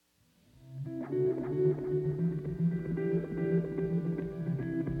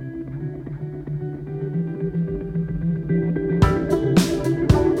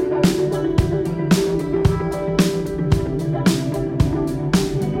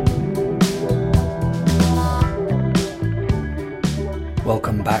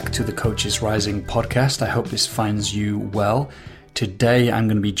Welcome back to the Coaches Rising podcast. I hope this finds you well. Today I'm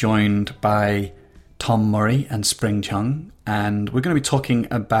going to be joined by Tom Murray and Spring Chung, and we're going to be talking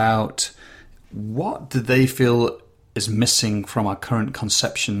about what do they feel is missing from our current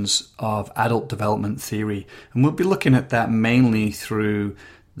conceptions of adult development theory. And we'll be looking at that mainly through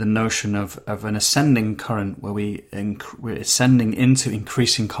the notion of an ascending current where we're ascending into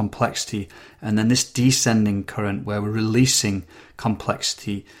increasing complexity, and then this descending current where we're releasing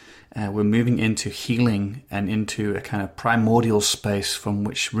complexity. We're moving into healing and into a kind of primordial space from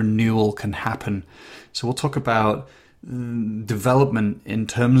which renewal can happen. So we'll talk about development in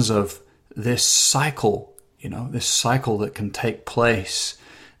terms of this cycle, this cycle that can take place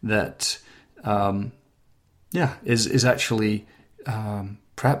that, is actually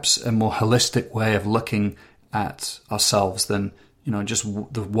perhaps a more holistic way of looking at ourselves than, just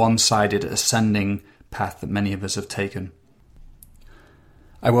the one-sided ascending path that many of us have taken.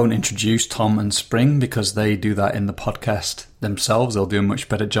 I won't introduce Tom and Spring because they do that in the podcast themselves. They'll do a much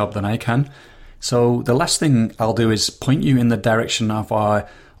better job than I can. So the last thing I'll do is point you in the direction of our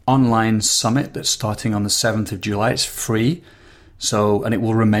online summit that's starting on the 7th of July. It's free, and it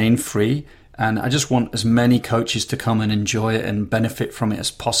will remain free. And I just want as many coaches to come and enjoy it and benefit from it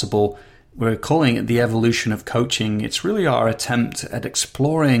as possible. We're calling it the evolution of coaching. It's really our attempt at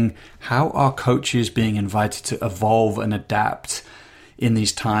exploring how our coaches being invited to evolve and adapt in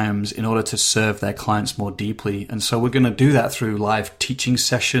these times in order to serve their clients more deeply. And so we're going to do that through live teaching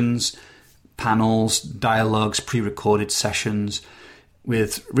sessions, panels, dialogues, pre-recorded sessions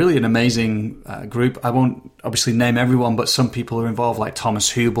with really an amazing group. I won't obviously name everyone, but some people are involved like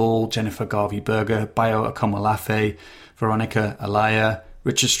Thomas Hubel, Jennifer Garvey-Berger, Bayo Akomolafe, Veronica Alaya,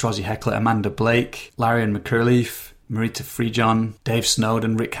 Richard Strozzi-Heckler, Amanda Blake, Larian McCurleaf, Marita Friedjon, Dave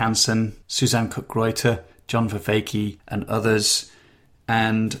Snowden, Rick Hansen, Suzanne Cook-Reuter, John Vervaeke, and others.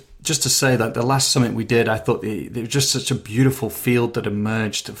 And just to say that the last summit we did, I thought there was just such a beautiful field that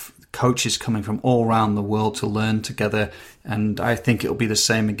emerged of coaches coming from all around the world to learn together. And I think it'll be the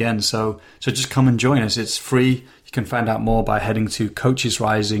same again. So just come and join us. It's free. You can find out more by heading to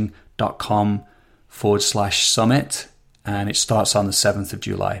coachesrising.com/summit. And it starts on the 7th of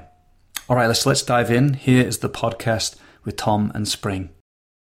July. All right, let's dive in. Here is the podcast with Tom and Spring.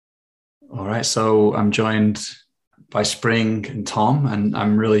 All right, so I'm joined by Spring and Tom, and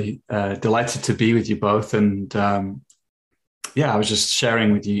I'm really delighted to be with you both. And I was just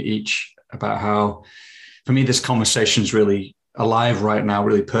sharing with you each about how, for me, this conversation is really alive right now,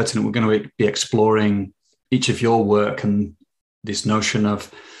 really pertinent. We're going to be exploring each of your work and this notion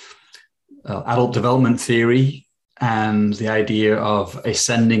of adult development theory and the idea of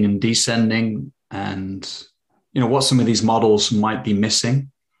ascending and descending, and what some of these models might be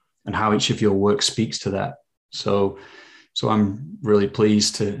missing, and how each of your work speaks to that. So I'm really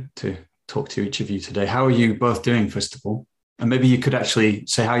pleased to talk to each of you today. How are you both doing, first of all? And maybe you could actually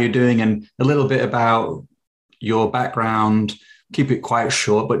say how you're doing and a little bit about your background. Keep it quite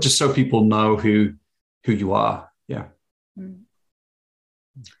short, but just so people know who you are. Yeah.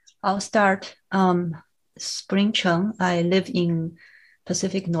 I'll start. Spring Chung. I live in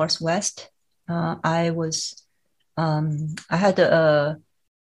Pacific Northwest. I had a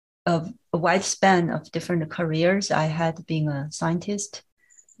wide span of different careers. I had been a scientist,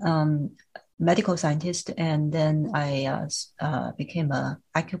 medical scientist, and then I became an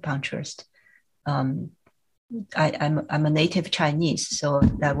acupuncturist. I'm a native Chinese, so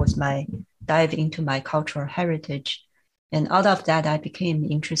that was my dive into my cultural heritage. And out of that, I became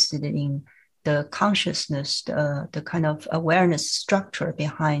interested in the consciousness, the kind of awareness structure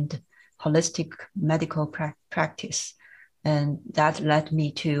behind holistic medical practice. And that led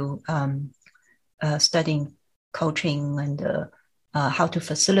me to studying coaching and how to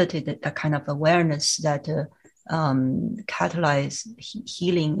facilitate that kind of awareness that catalyze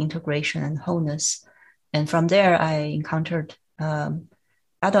healing, integration, and wholeness. And from there, I encountered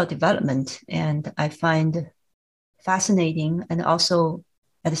adult development, and I find fascinating. And also,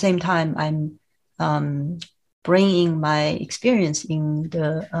 at the same time, I'm bringing my experience in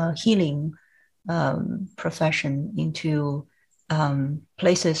the healing profession into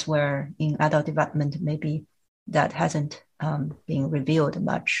places where in adult development maybe that hasn't been revealed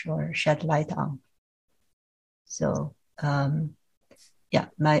much or shed light on. So I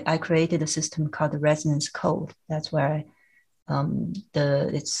created a system called the Resonance Code. That's where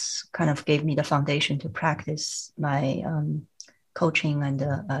it's kind of gave me the foundation to practice my coaching and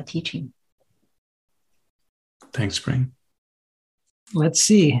teaching. Thanks, Spring. Let's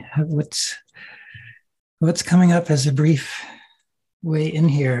see what's coming up as a brief way in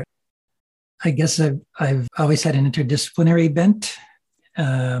here. I guess I've always had an interdisciplinary bent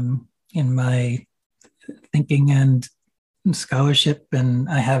in my thinking and scholarship, and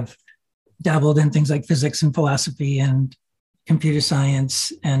I have dabbled in things like physics and philosophy and computer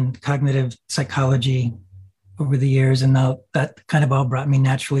science and cognitive psychology over the years. And now that kind of all brought me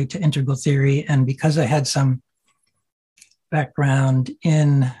naturally to integral theory. And because I had some background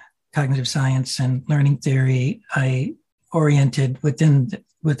in cognitive science and learning theory, I oriented within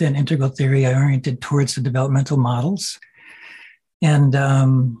integral theory, I oriented towards the developmental models. And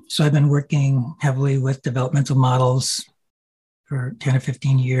so I've been working heavily with developmental models for 10 or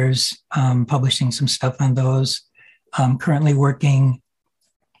 15 years, publishing some stuff on those. Currently working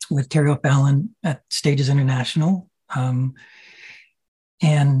with Terry O'Fallon at Stages International. What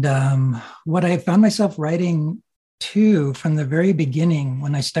I found myself writing to from the very beginning,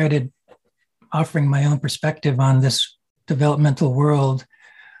 when I started offering my own perspective on this developmental world,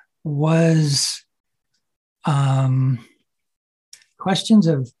 was questions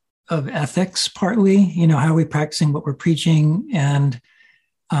of ethics, partly, how are we practicing what we're preaching, and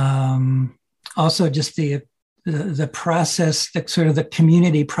also just the process, the sort of the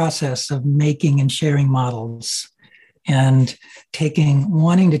community process of making and sharing models, and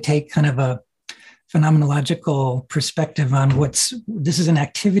wanting to take kind of a phenomenological perspective on this is an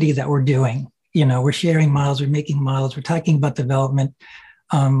activity that we're doing. We're sharing models, we're making models, we're talking about development.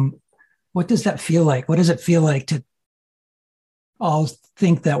 What does that feel like? What does it feel like to all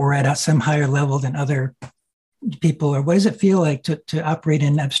think that we're at some higher level than other people? Or what does it feel like to operate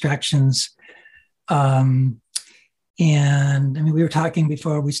in abstractions? And I mean, we were talking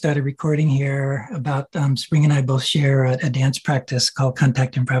before we started recording here about Spring and I both share a dance practice called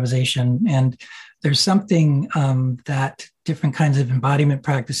contact improvisation. And there's something that different kinds of embodiment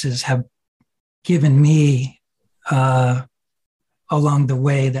practices have given me along the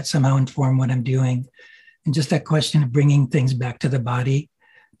way that somehow inform what I'm doing. And just that question of bringing things back to the body,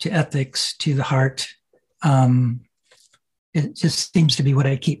 to ethics, to the heart, it just seems to be what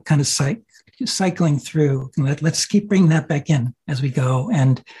I keep kind of cycling through. Let's keep bringing that back in as we go.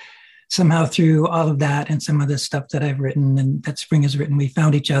 And somehow through all of that and some of the stuff that I've written and that Spring has written, we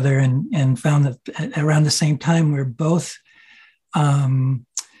found each other and found that around the same time, we're both had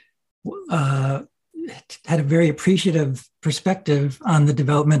a very appreciative perspective on the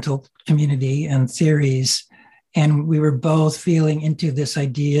developmental community and theories. And we were both feeling into this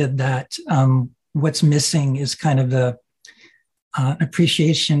idea that what's missing is kind of the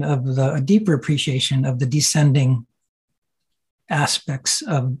appreciation of a deeper appreciation of the descending aspects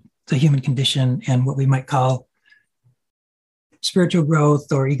of the human condition and what we might call spiritual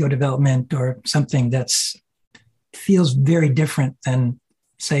growth or ego development, or something that's feels very different than,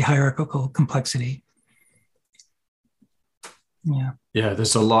 say, hierarchical complexity. Yeah,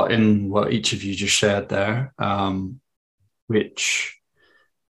 there's a lot in what each of you just shared there, which,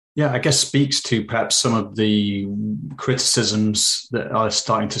 I guess speaks to perhaps some of the criticisms that are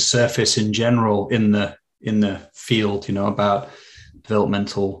starting to surface in general in the field, about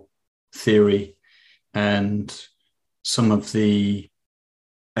developmental theory, and some of the,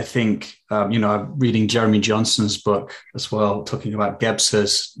 I think, I'm reading Jeremy Johnson's book as well, talking about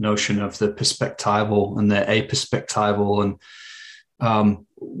Gebser's notion of the perspectival and the aperspectival, and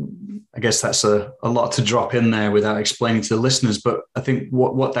I guess that's a lot to drop in there without explaining to the listeners. But I think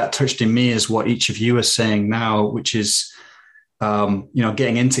what that touched in me is what each of you are saying now, which is,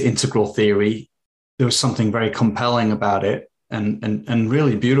 getting into integral theory. There was something very compelling about it and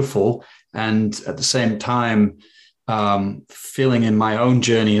really beautiful. And at the same time, feeling in my own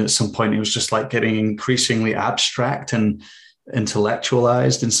journey at some point, it was just like getting increasingly abstract and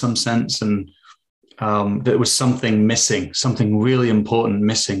intellectualized in some sense. And there was something missing, something really important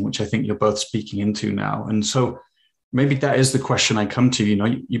missing, which I think you're both speaking into now. And so maybe that is the question I come to.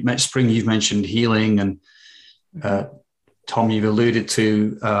 You met Spring, you've mentioned healing, and Tom, you've alluded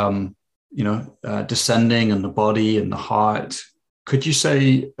to, descending and the body and the heart. Could you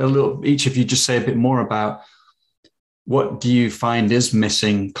say each of you just say a bit more about what do you find is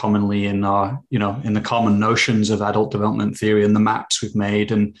missing commonly in our, in the common notions of adult development theory and the maps we've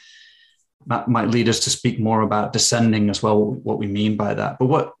made? And that might lead us to speak more about descending as well, what we mean by that.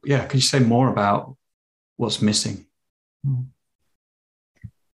 But could you say more about what's missing?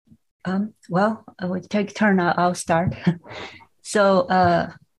 Well, I would take a turn. I'll start.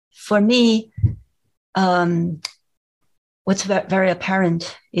 So for me, what's very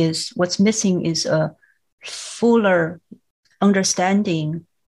apparent is what's missing is a fuller understanding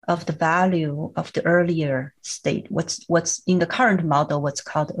of the value of the earlier state. What's in the current model, what's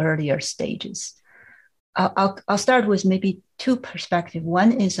called earlier stages. I'll start with maybe two perspectives.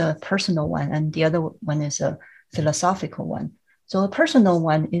 One is a personal one, and the other one is a philosophical one. So a personal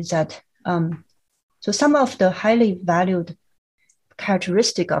one is that so some of the highly valued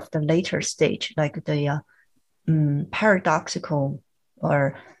characteristic of the later stage, like the paradoxical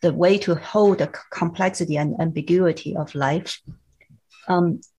or the way to hold the complexity and ambiguity of life.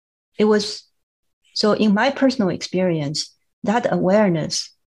 It was so in my personal experience, that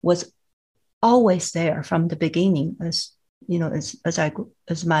awareness was always there from the beginning, as you know,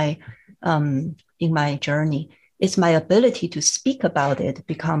 as my in my journey. It's my ability to speak about it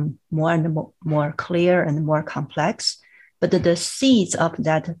become more and more clear and more complex. But the seeds of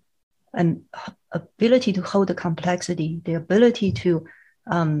that ability to hold the complexity, the ability to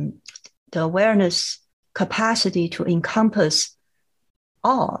the awareness capacity to encompass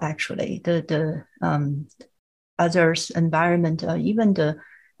all, actually, the others, environment, even the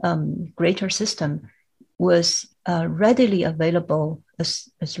greater system, was readily available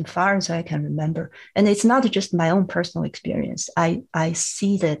as far as I can remember. And it's not just my own personal experience. I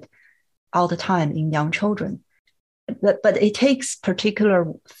see that all the time in young children. But it takes particular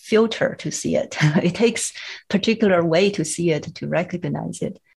filter to see it. It takes particular way to see it, to recognize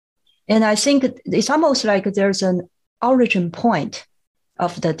it. And I think it's almost like there's an origin point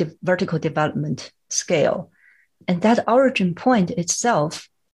of the vertical development scale. And that origin point itself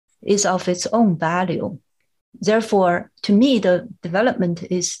is of its own value. Therefore, to me, the development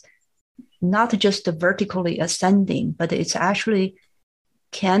is not just vertically ascending, but it's actually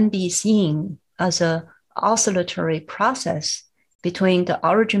can be seen as a oscillatory process between the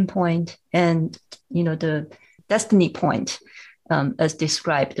origin point and, you know, the destiny point, as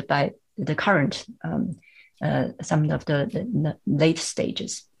described by the current some of the late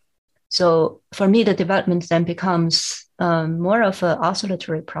stages. So for me, the development then becomes more of an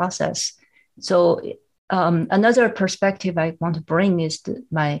oscillatory process. So another perspective I want to bring is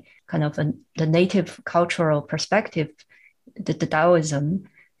my kind of the native cultural perspective, the Taoism.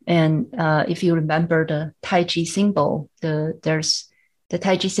 And if you remember the Tai Chi symbol, the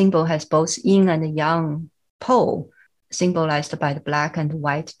Tai Chi symbol has both yin and yang pole, symbolized by the black and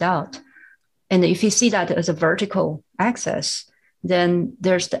white dot. And if you see that as a vertical axis, then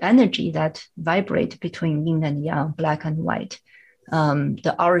there's the energy that vibrate between yin and yang, black and white,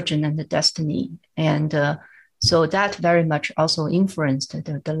 the origin and the destiny. And so that very much also influenced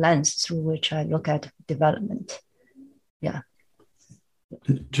the lens through which I look at development. Yeah.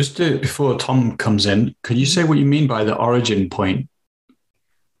 Just before Tom comes in, could you say what you mean by the origin point?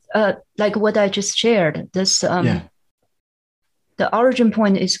 Like what I just shared, this the origin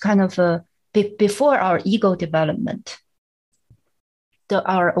point is kind of before our ego development.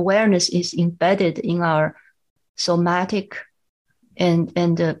 Our awareness is embedded in our somatic, and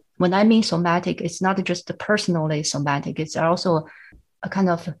when I mean somatic, it's not just the personally somatic. It's also a kind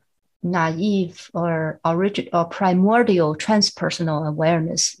of naive or primordial transpersonal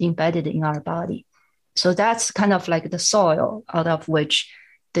awareness embedded in our body. So that's kind of like the soil out of which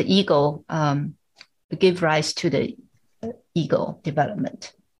the ego give rise to the ego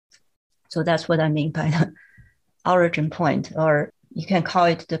development. So that's what I mean by the origin point, or you can call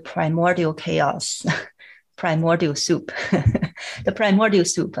it the primordial chaos, primordial soup, the primordial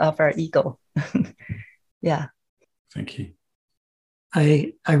soup of our ego. Yeah. Thank you.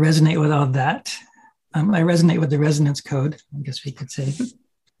 I resonate with all that. I resonate with the resonance code, I guess we could say.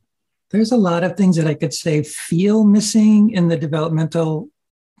 There's a lot of things that I could say feel missing in the developmental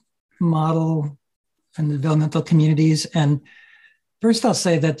model and the developmental communities. And first I'll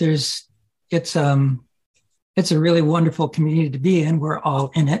say that it's a really wonderful community to be in. We're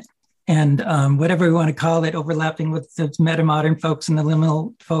all in it. And whatever we want to call it, overlapping with the meta-modern folks and the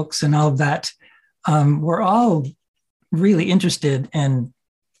liminal folks and all of that, we're all really interested in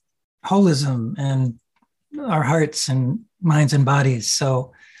holism and our hearts and minds and bodies.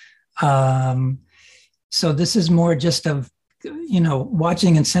 So this is more just of,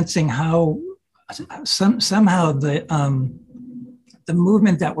 watching and sensing how somehow the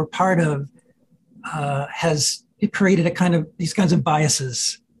movement that we're part of has created these kinds of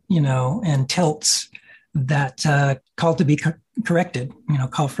biases, and tilts that call to be corrected,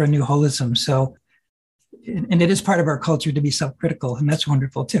 call for a new holism. So, and it is part of our culture to be self-critical, and that's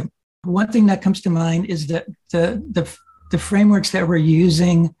wonderful too. One thing that comes to mind is that the frameworks that we're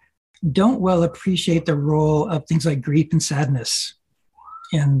using don't well appreciate the role of things like grief and sadness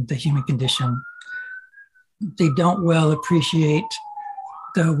in the human condition. They don't well appreciate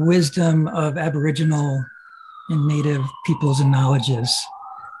the wisdom of Aboriginal and Native peoples and knowledges.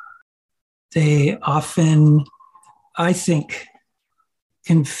 They often, I think,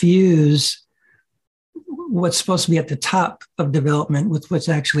 confuse what's supposed to be at the top of development with what's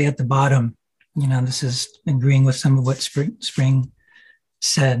actually at the bottom. This is agreeing with some of what Spring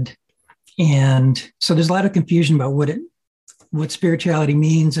said. And so there's a lot of confusion about what spirituality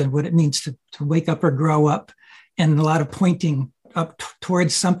means and what it means to wake up or grow up, and a lot of pointing up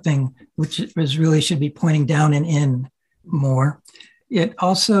towards something which is really should be pointing down and in more. There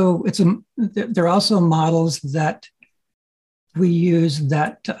are also models that we use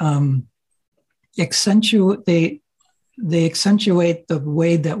that accentuate the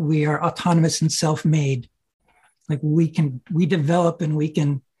way that we are autonomous and self-made. Like we develop and we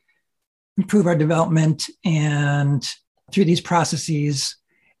can improve our development and through these processes.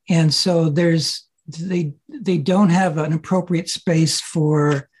 And so they don't have an appropriate space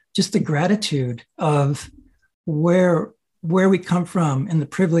for just the gratitude of where we come from and the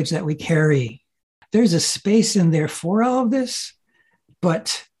privilege that we carry. There's a space in there for all of this,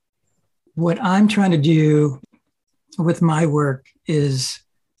 but what I'm trying to do with my work is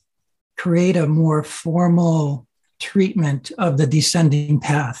create a more formal treatment of the descending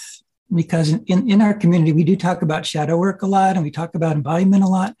path. Because in our community, we do talk about shadow work a lot, and we talk about embodiment a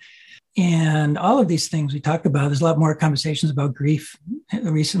lot. And all of these things we talk about, there's a lot more conversations about grief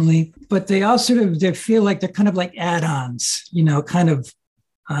recently, but they all they feel like they're kind of like add-ons, kind of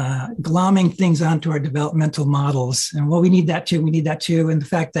glomming things onto our developmental models. And well, we need that too. And the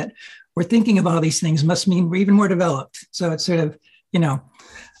fact that we're thinking about these things must mean we're even more developed. So it's sort of,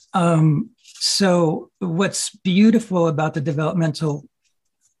 so what's beautiful about the developmental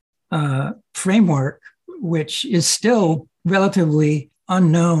framework, which is still relatively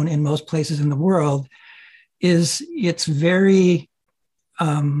unknown in most places in the world, is its very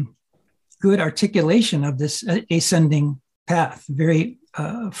good articulation of this ascending path, very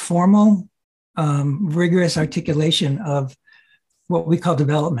formal, rigorous articulation of what we call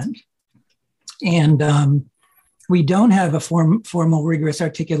development. And we don't have a formal, rigorous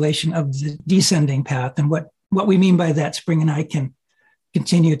articulation of the descending path. And what we mean by that, Spring and I can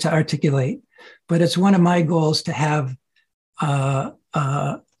continue to articulate. But it's one of my goals to have a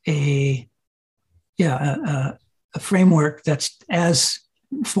framework that's as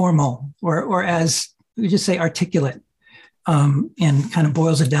formal or as, we just say, articulate, and kind of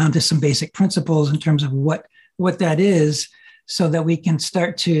boils it down to some basic principles in terms of what that is, so that we can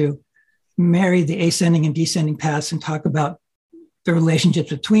start to marry the ascending and descending paths and talk about the relationships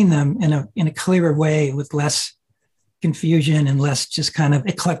between them in a clearer way, with less confusion and less just kind of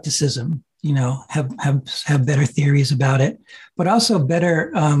eclecticism. Have better theories about it, but also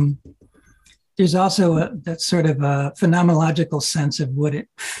better. There's also that sort of a phenomenological sense of what it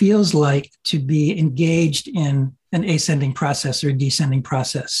feels like to be engaged in an ascending process or a descending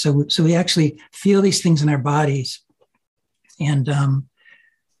process. So we actually feel these things in our bodies. And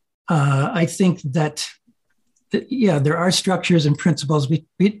I think that, there are structures and principles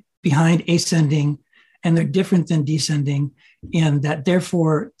behind ascending, and they're different than descending. And that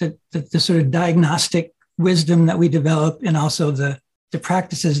therefore the sort of diagnostic wisdom that we develop, and also the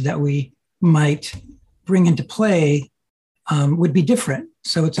practices that we might bring into play would be different.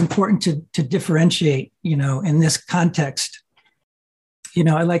 So it's important to differentiate, in this context.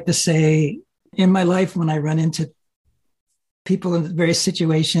 I like to say in my life, when I run into people in various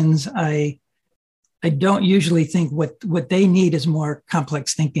situations, I don't usually think what they need is more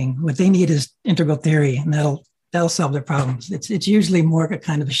complex thinking. What they need is integral theory, and that'll solve their problems. It's usually more a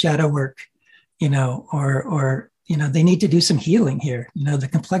kind of a shadow work, or they need to do some healing here. The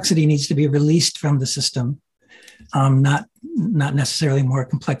complexity needs to be released from the system, not necessarily more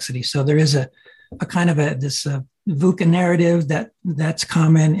complexity. So there is a kind of this VUCA narrative that's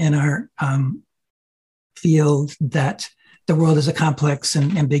common in our field, that the world is a complex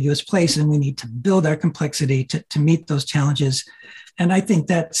and ambiguous place, and we need to build our complexity to meet those challenges. And I think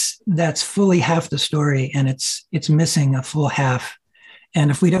that's fully half the story, and it's missing a full half. And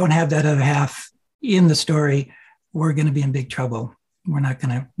if we don't have that other half in the story, we're going to be in big trouble. We're not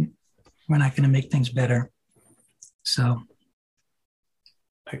going to make things better. So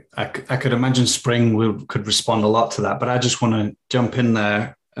I could imagine Spring could respond a lot to that, but I just want to jump in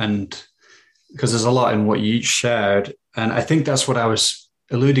there, and because there's a lot in what you each shared. And I think that's what I was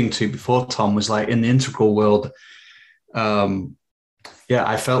alluding to before, Tom, was like in the integral world.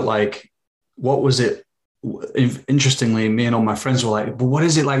 I felt like, what was it? Interestingly, me and all my friends were like, but what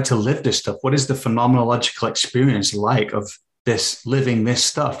is it like to live this stuff? What is the phenomenological experience like of this, living this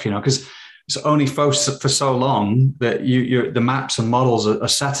stuff? Because it's only for so long that the maps and models are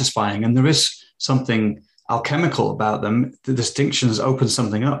satisfying, and there is something alchemical about them. The distinctions open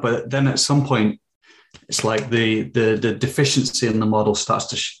something up, but then at some point, it's like the deficiency in the model starts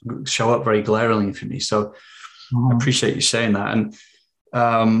to show up very glaringly for me. So I appreciate you saying that.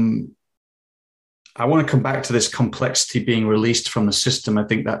 And I want to come back to this complexity being released from the system. I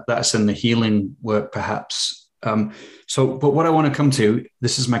think that that's in the healing work, perhaps. But what I want to come to,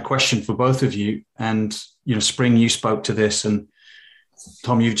 this is my question for both of you. And, Spring, you spoke to this, and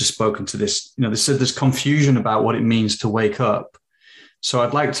Tom, you've just spoken to this. There's confusion about what it means to wake up. So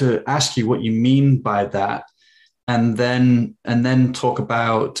I'd like to ask you what you mean by that, and then talk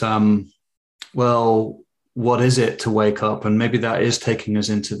about, what is it to wake up? And maybe that is taking us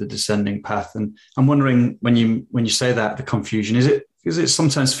into the descending path. And I'm wondering, when you say that, the confusion, is it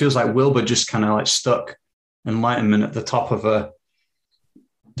sometimes feels like Wilber just kind of like stuck enlightenment at the top of a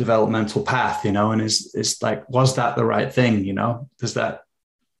developmental path, and it's like, was that the right thing? Does that,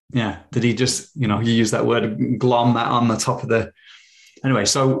 did he just, you use that word, glom that on the top of the, anyway,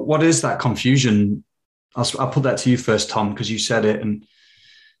 so what is that confusion? I'll put that to you first, Tom, because you said it, and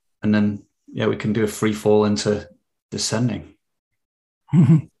then, we can do a free fall into descending.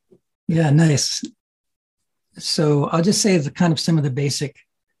 Yeah, nice. So I'll just say the kind of some of the basic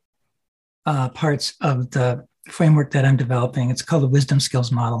parts of the framework that I'm developing. It's called the wisdom skills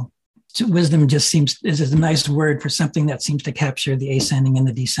model. So wisdom just is a nice word for something that seems to capture the ascending and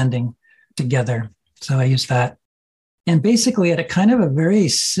the descending together. So I use that. And basically at a kind of a very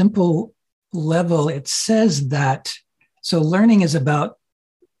simple level, it says that, so learning is about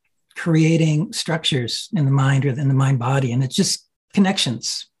creating structures in the mind or in the mind body. And it's just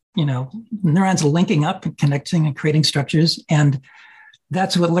connections, neurons linking up and connecting and creating structures. And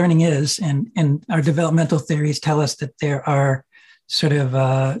that's what learning is. And our developmental theories tell us that there are sort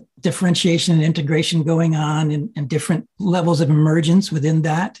of differentiation and integration going on and different levels of emergence within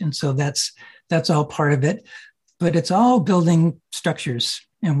that. And so that's all part of it. But it's all building structures,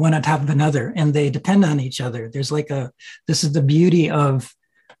 and one on top of another, and they depend on each other. There's this is the beauty of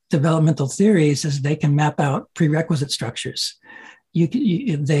developmental theories, is they can map out prerequisite structures.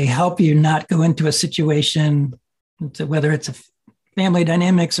 They help you not go into a situation, whether it's a family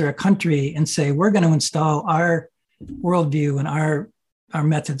dynamics or a country, and say, we're going to install our worldview and our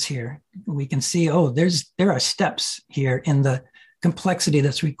methods here. We can see, there are steps here in the complexity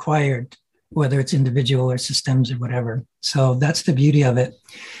that's required, whether it's individual or systems or whatever. So that's the beauty of it.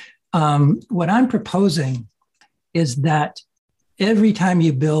 What I'm proposing is that every time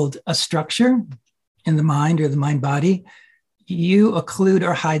you build a structure in the mind or the mind body, you occlude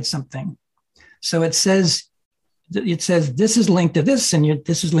or hide something. So it says this is linked to this, and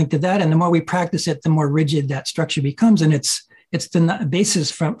this is linked to that. And the more we practice it, the more rigid that structure becomes. And it's the basis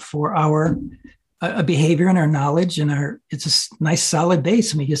for our behavior and our knowledge, and it's a nice solid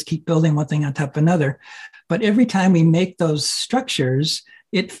base, and we just keep building one thing on top of another. But every time we make those structures,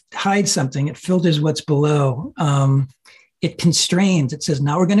 it hides something. It filters what's below. It constrains. It says,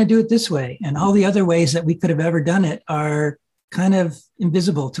 now we're going to do it this way. And all the other ways that we could have ever done it are kind of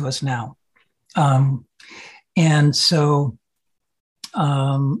invisible to us now. And so,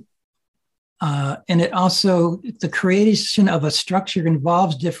 and it also, the creation of a structure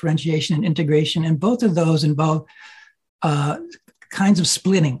involves differentiation and integration. And both of those involve kinds of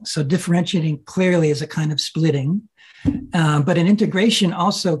splitting. So differentiating clearly is a kind of splitting. But an integration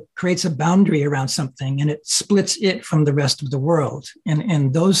also creates a boundary around something, and it splits it from the rest of the world.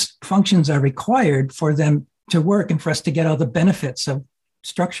 And those functions are required for them to work and for us to get all the benefits of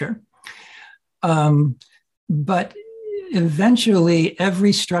structure. But eventually,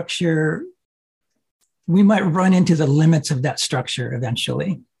 every structure, we might run into the limits of that structure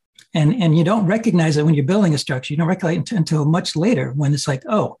eventually. And you don't recognize it when you're building a structure. You don't recognize it until much later, when it's like,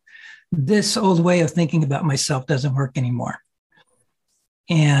 this old way of thinking about myself doesn't work anymore.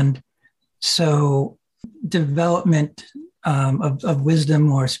 And so development of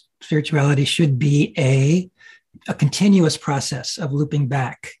wisdom or spirituality should be a continuous process of looping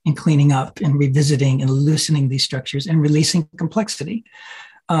back and cleaning up and revisiting and loosening these structures and releasing complexity.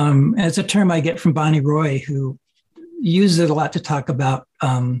 It's a term I get from Bonnie Roy, who uses it a lot to talk about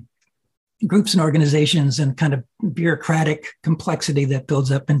groups and organizations and kind of bureaucratic complexity that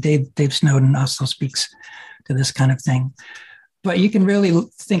builds up. And Dave Snowden also speaks to this kind of thing. But you can really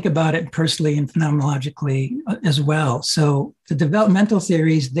think about it personally and phenomenologically as well. So the developmental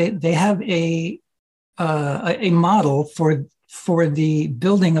theories, they have a model for the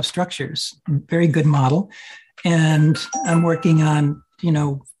building of structures, very good model. And I'm working on,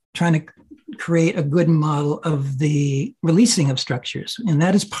 trying to create a good model of the releasing of structures. And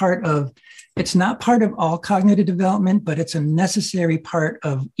that is it's not part of all cognitive development, but it's a necessary part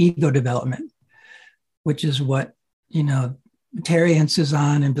of ego development, which is what, Terry and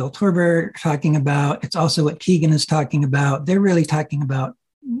Suzanne and Bill Torber are talking about. It's also what Keegan is talking about. They're really talking about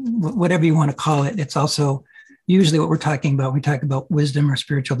whatever you want to call it. It's also usually what we're talking about. We talk about wisdom or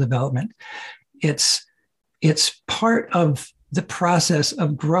spiritual development. It's part of the process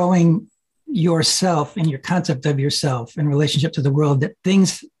of growing yourself and your concept of yourself in relationship to the world, that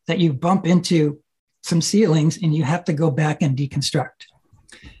things that you bump into some ceilings and you have to go back and deconstruct.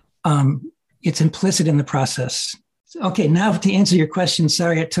 It's implicit in the process. Okay, now to answer your question,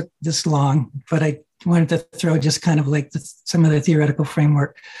 sorry it took this long, but I wanted to throw just kind of like some of the theoretical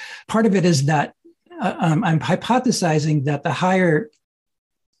framework. Part of it is that I'm hypothesizing that the higher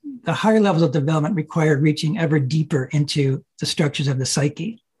levels of development require reaching ever deeper into the structures of the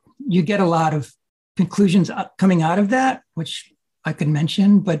psyche. You get a lot of conclusions coming out of that, which I could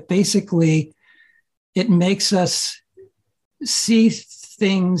mention, but basically it makes us see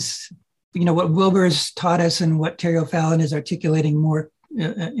things, what Wilber's taught us and what Terry O'Fallon is articulating more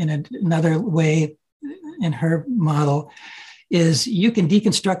in another way in her model, is you can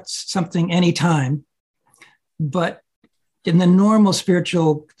deconstruct something anytime, but in the normal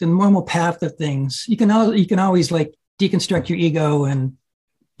path of things, you can always like deconstruct your ego and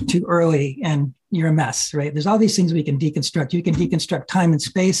too early and you're a mess, right? There's all these things we can deconstruct. You can deconstruct time and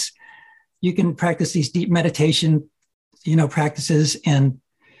space. You can practice these deep meditation, practices, and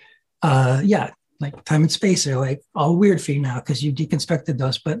like time and space are like all weird for you now because you deconstructed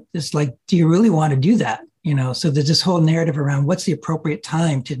those. But it's like, do you really want to do that? So there's this whole narrative around what's the appropriate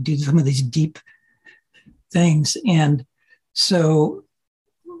time to do some of these deep things. And so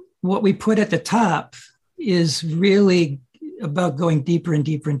what we put at the top is really about going deeper and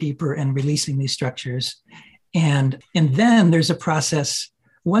deeper and deeper and releasing these structures. And then there's a process.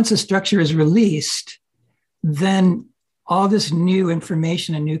 Once a structure is released, then all this new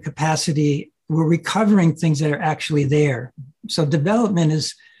information and new capacity, we're recovering things that are actually there. So development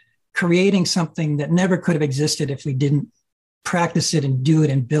is creating something that never could have existed if we didn't practice it and do it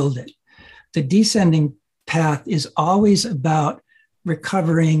and build it. The descending path is always about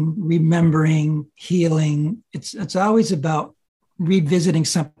recovering, remembering, healing. It's always about revisiting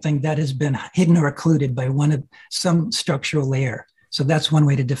something that has been hidden or occluded by some structural layer. So that's one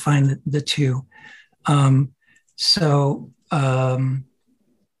way to define the two.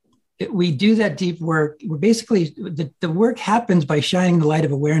 We do that deep work. We're basically, the work happens by shining the light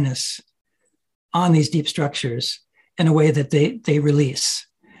of awareness on these deep structures in a way that they release.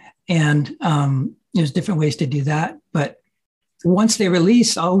 And there's different ways to do that. But once they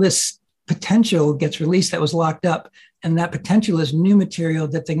release, all this potential gets released that was locked up. And that potential is new material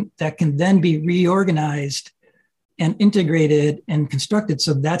that can then be reorganized and integrated and constructed.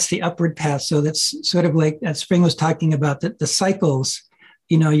 So that's the upward path. So that's sort of like, as Spring was talking about, the cycles.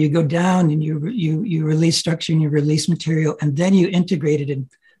 You go down and you release structure and you release material, and then you integrate it and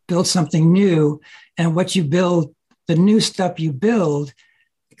build something new. And what you build, the new stuff you build,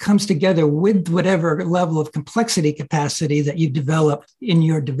 comes together with whatever level of complexity capacity that you developed in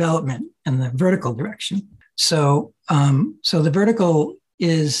your development in the vertical direction. So the vertical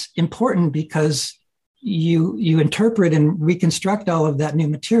is important because you interpret and reconstruct all of that new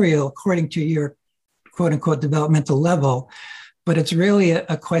material according to your quote unquote developmental level. But it's really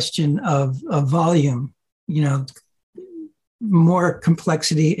a question of volume, more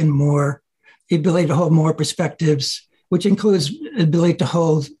complexity and more ability to hold more perspectives, which includes ability to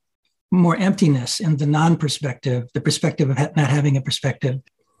hold more emptiness in the non-perspective, the perspective of not having a perspective.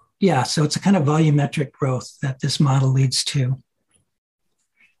 Yeah, so it's a kind of volumetric growth that this model leads to.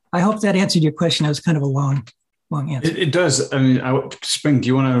 I hope that answered your question. That was kind of a long answer. It does. I mean, Spring, do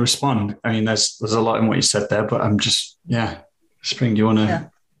you want to respond? I mean, there's a lot in what you said there, but I'm just, Spring, do you want to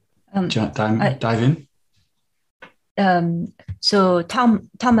dive in? So Tom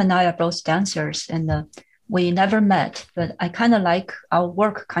and I are both dancers, and we never met, but I kind of like our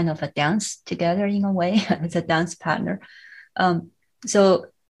work kind of a dance together in a way as a dance partner. So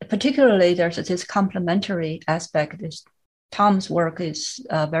particularly there's this complementary aspect. Tom's work is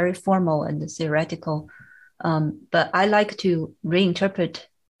very formal and theoretical, but I like to reinterpret.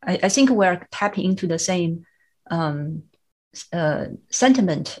 I think we're tapping into the same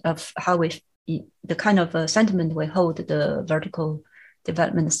sentiment of how the kind of sentiment we hold the vertical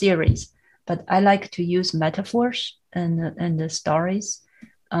development theories. But I like to use metaphors and the stories.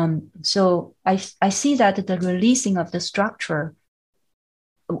 So I see that the releasing of the structure,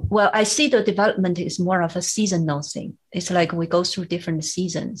 well, I see the development is more of a seasonal thing. It's like we go through different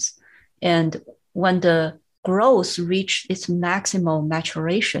seasons. And when the growth reach its maximal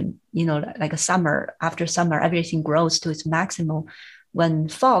maturation, like a summer, after summer, everything grows to its maximal. When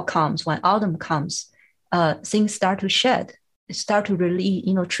fall comes, when autumn comes, things start to shed. Start to release,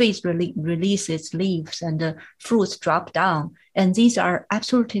 trees release its leaves and the fruits drop down. And these are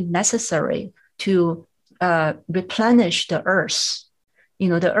absolutely necessary to replenish the earth.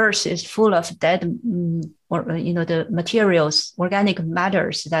 the earth is full of dead, or the materials, organic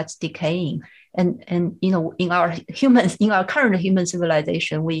matters that's decaying. And in our current human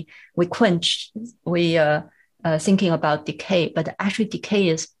civilization, we thinking about decay, but actually decay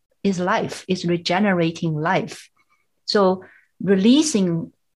is life, is regenerating life. So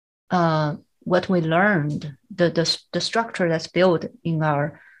releasing what we learned, the structure that's built in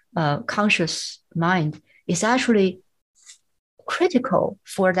our conscious mind, is actually critical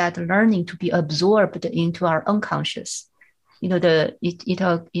for that learning to be absorbed into our unconscious. There's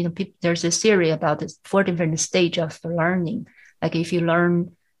a theory about the 4 different stages of learning. Like if you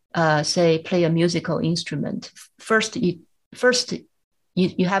learn, say, play a musical instrument, first you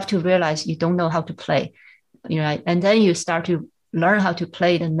have to realize you don't know how to play, and then you start to learn how to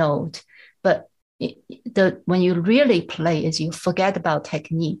play the note. But when you really play, is you forget about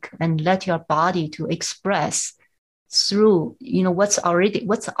technique and let your body to express through what's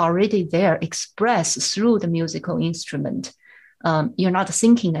already there, express through the musical instrument. You're not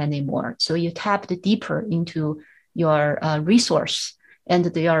thinking anymore, so you tap deeper into your resource, and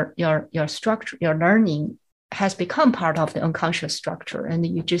your structure, your learning has become part of the unconscious structure, and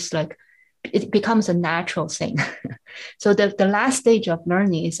you just it becomes a natural thing. So the last stage of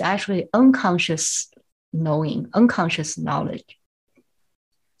learning is actually unconscious knowing, unconscious knowledge.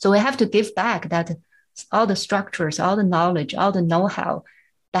 So we have to give back that all the structures, all the knowledge, all the know-how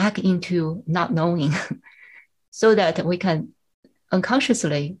back into not knowing, so that we can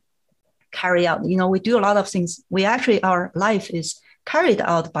unconsciously carry out. We do a lot of things. Our life is carried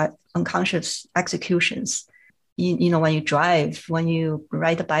out by unconscious executions. When you drive, when you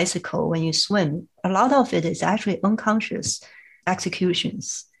ride a bicycle, when you swim, a lot of it is actually unconscious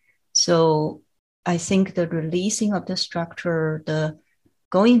executions. So I think the releasing of the structure, the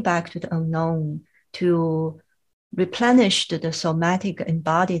going back to the unknown, to replenish the somatic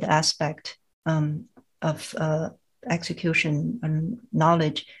embodied aspect of execution and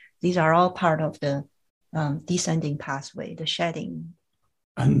knowledge, these are all part of the descending pathway, the shedding.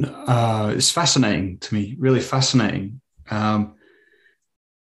 And it's fascinating to me, really fascinating. And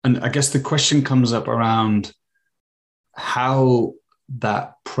I guess the question comes up around how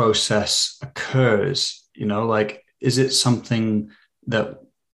that process occurs. Is it something that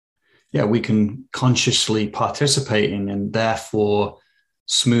we can consciously participate in and therefore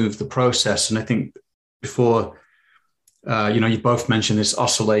smooth the process? And I think before, you both mentioned this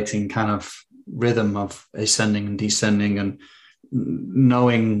oscillating kind of rhythm of ascending and descending, and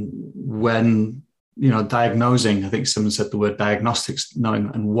knowing when, diagnosing, I think someone said the word diagnostics, knowing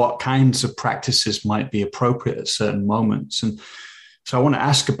and what kinds of practices might be appropriate at certain moments. And so I want to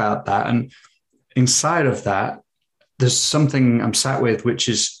ask about that. And inside of that, there's something I'm sat with, which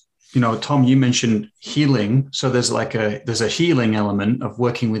is, Tom, you mentioned healing. So there's a healing element of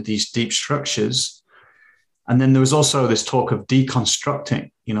working with these deep structures. And then there was also this talk of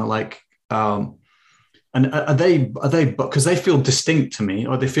deconstructing, and are they because they feel distinct to me,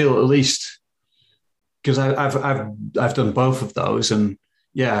 or they feel, at least, because I've done both of those, and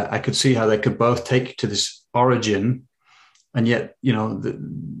I could see how they could both take you to this origin, and yet they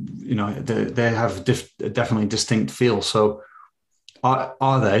have definitely distinct feel. So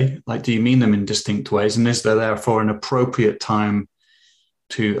are they, do you mean them in distinct ways, and is there therefore an appropriate time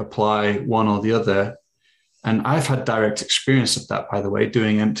to apply one or the other? And I've had direct experience of that, by the way,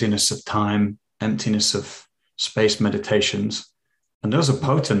 doing emptiness of time, emptiness of space meditations, and those are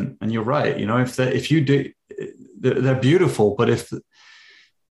potent. And you're right, if you do, they're beautiful. But if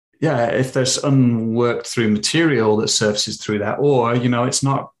there's unworked through material that surfaces through that, or it's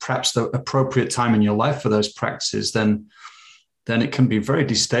not perhaps the appropriate time in your life for those practices, then it can be very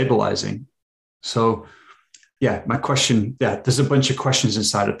destabilizing. So my question, there's a bunch of questions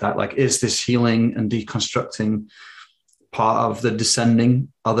inside of that. Is this healing and deconstructing part of the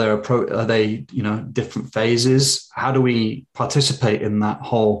descending? Are they different phases? How do we participate in that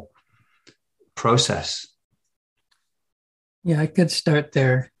whole process? I could start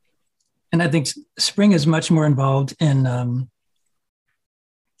there. And I think Spring is much more involved in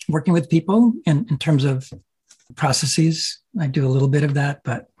working with people in terms of processes. I do a little bit of that,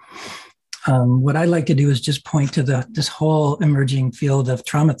 but what I like to do is just point to this whole emerging field of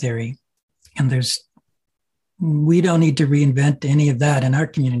trauma theory. And we don't need to reinvent any of that in our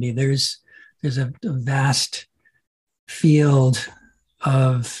community. There's a vast field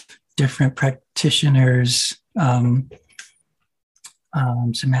of different practitioners,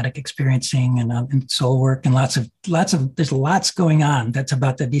 somatic experiencing and soul work, and there's lots going on that's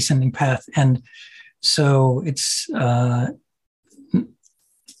about the descending path. And so it's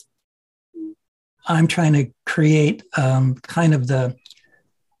I'm trying to create kind of the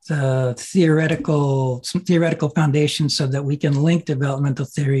some theoretical foundation so that we can link developmental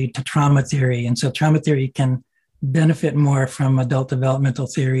theory to trauma theory. And so trauma theory can benefit more from adult developmental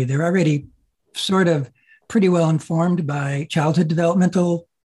theory. They're already sort of pretty well informed by childhood developmental,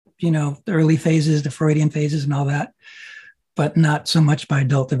 the early phases, the Freudian phases and all that, but not so much by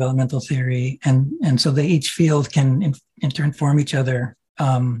adult developmental theory. And so each field can inform each other.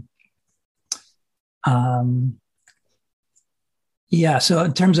 So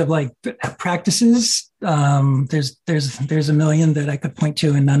in terms of like practices, there's a million that I could point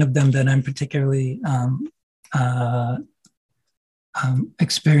to, and none of them that I'm particularly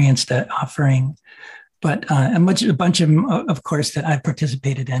experienced at offering. But a bunch of course, that I've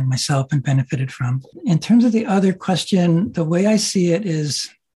participated in myself and benefited from. In terms of the other question, the way I see it is,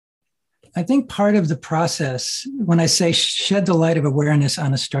 I think part of the process, when I say shed the light of awareness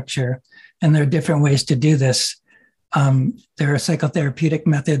on a structure, and there are different ways to do this. There are psychotherapeutic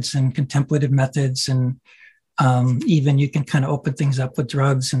methods and contemplative methods, and even you can kind of open things up with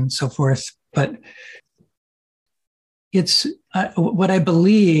drugs and so forth. But it's what I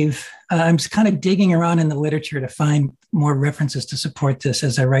believe. I'm kind of digging around in the literature to find more references to support this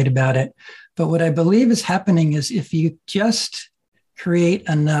as I write about it. But what I believe is happening is if you just create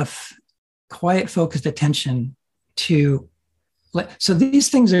enough quiet, focused attention to, so these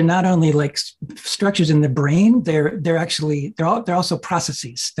things are not only like structures in the brain, they're also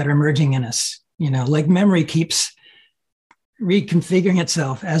processes that are emerging in us. Like memory keeps reconfiguring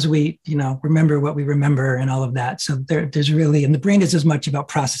itself as we, remember what we remember and all of that. So there's really, and the brain is as much about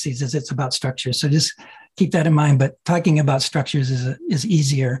processes as it's about structures. So just keep that in mind. But talking about structures is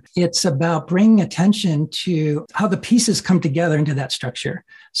easier. It's about bringing attention to how the pieces come together into that structure.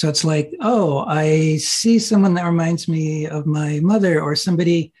 So it's like, oh, I see someone that reminds me of my mother, or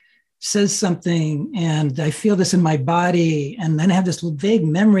somebody says something and I feel this in my body. And then I have this vague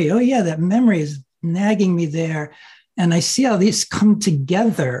memory. Oh yeah, that memory is nagging me there. And I see how these come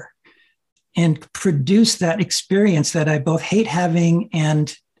together and produce that experience that I both hate having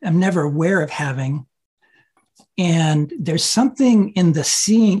and am never aware of having. And there's something in the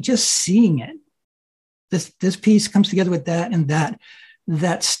seeing, just seeing it. This piece comes together with that and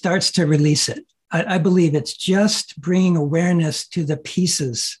that starts to release it. I believe it's just bringing awareness to the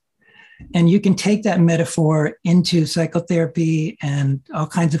pieces. And you can take that metaphor into psychotherapy and all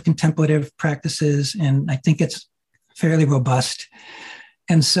kinds of contemplative practices. And I think it's fairly robust.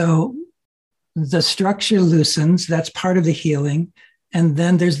 And so the structure loosens, that's part of the healing. And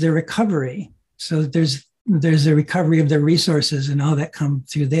then there's the recovery. So there's a recovery of the resources and all that come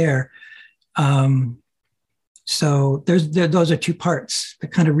through there. So those are two parts, the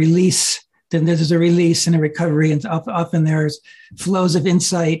kind of release. Then there's a release and a recovery. And often there's flows of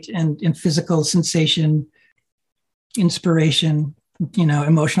insight and physical sensation, inspiration,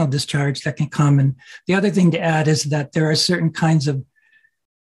 emotional discharge that can come. And the other thing to add is that there are certain kinds of,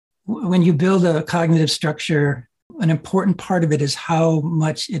 when you build a cognitive structure, an important part of it is how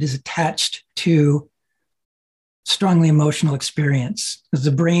much it is attached to strongly emotional experience, because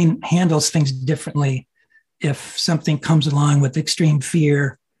the brain handles things differently. If something comes along with extreme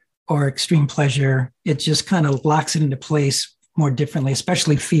fear or extreme pleasure, it just kind of locks it into place more differently,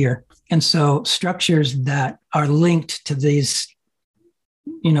 especially fear. And so structures that are linked to these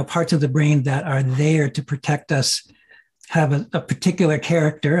parts of the brain that are there to protect us have a particular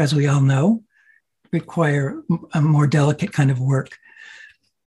character, as we all know, require a more delicate kind of work.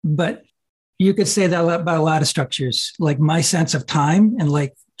 But you could say that about a lot of structures, like my sense of time and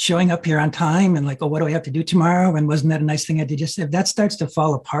like showing up here on time and like, oh, what do I have to do tomorrow? And wasn't that a nice thing I did just say? If that starts to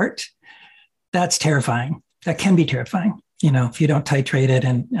fall apart, that's terrifying. That can be terrifying, if you don't titrate it.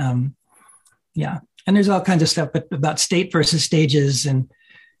 And and there's all kinds of stuff about state versus stages and,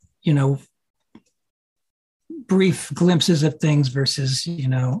 brief glimpses of things versus,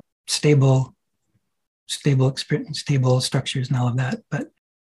 stable experience, stable structures and all of that. But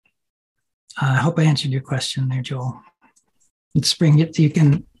I hope I answered your question there, Joel. Spring, you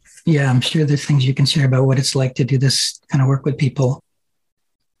can, I'm sure there's things you can share about what it's like to do this kind of work with people.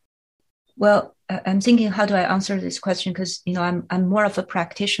 Well, I'm thinking, how do I answer this question? Because, I'm more of a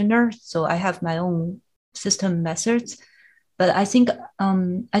practitioner, so I have my own system methods. But I think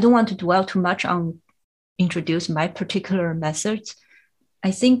I don't want to dwell too much on introduce my particular methods.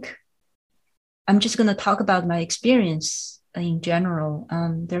 I think I'm just going to talk about my experience in general.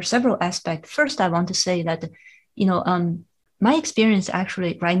 There are several aspects. First, I want to say that, my experience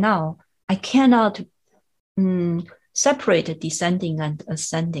actually right now, I cannot separate descending and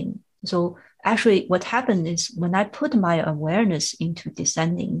ascending. So actually what happened is when I put my awareness into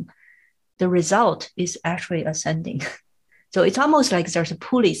descending, the result is actually ascending. So it's almost like there's a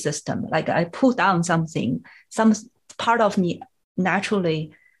pulley system. Like I pull down something, some part of me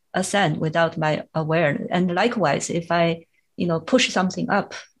naturally ascend without my awareness. And likewise, if I, push something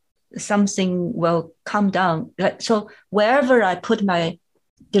up, something will come down. So wherever I put my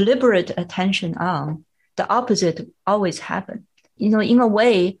deliberate attention on, the opposite always happens. In a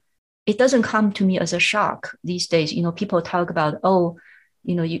way, it doesn't come to me as a shock these days. People talk about,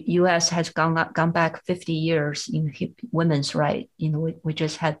 U.S. has gone back 50 years in women's rights. We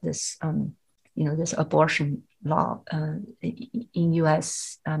just had this, this abortion law in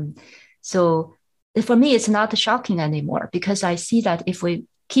U.S. So for me, it's not shocking anymore, because I see that if we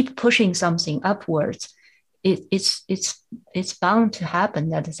keep pushing something upwards, it's bound to happen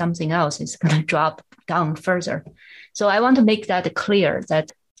that something else is going to drop down further. So I want to make that clear,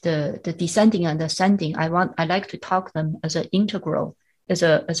 that the descending and ascending, I like to talk them as an integral, as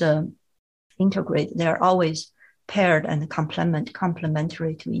a integrate. They're always paired and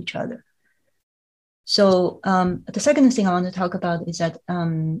complementary to each other. So the second thing I want to talk about is that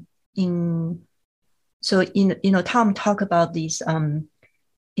Tom talk about these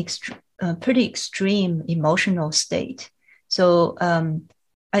pretty extreme emotional state. So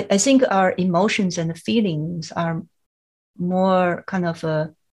I think our emotions and feelings are more kind of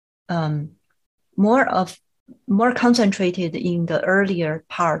more concentrated in the earlier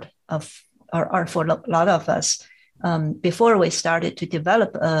part of, or for a lot of us, before we started to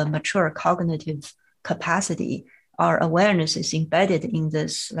develop a mature cognitive capacity. Our awareness is embedded in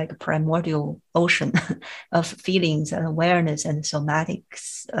this like primordial ocean of feelings and awareness and somatic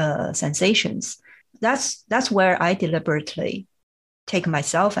sensations. That's where I deliberately take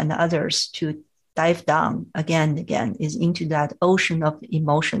myself and others to dive down again and again, is into that ocean of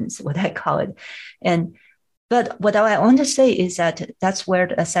emotions, what I call it. But what I want to say is that that's where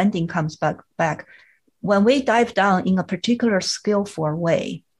the ascending comes back. When we dive down in a particular skillful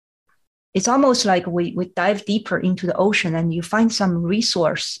way, it's almost like we dive deeper into the ocean, and you find some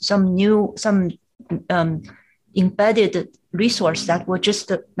resource, some embedded resource that will just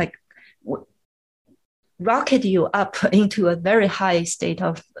rocket you up into a very high state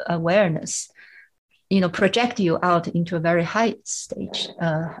of awareness, project you out into a very high stage.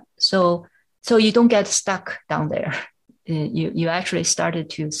 So you don't get stuck down there. You actually started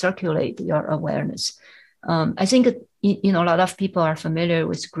to circulate your awareness. I think, a lot of people are familiar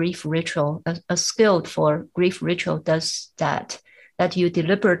with grief ritual. A skilled for grief ritual does that you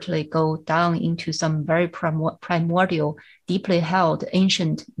deliberately go down into some very primordial, deeply held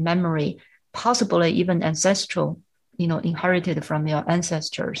ancient memory, possibly even ancestral, inherited from your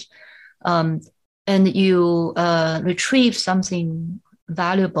ancestors. And you retrieve something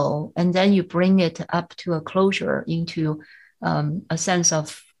valuable, and then you bring it up to a closure, into a sense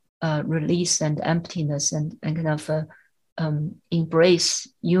of release and emptiness, and kind of embrace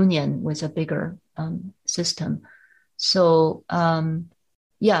union with a bigger system. So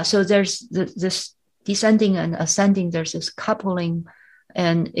so there's this descending and ascending, there's this coupling.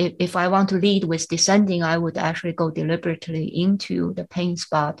 And if I want to lead with descending, I would actually go deliberately into the pain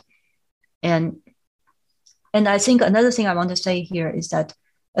spot. And I think another thing I want to say here is that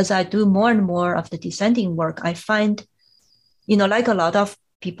as I do more and more of the descending work, I find, like a lot of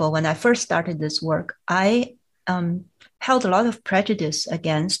people, when I first started this work, I held a lot of prejudice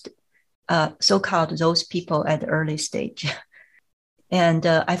against so-called those people at the early stage. And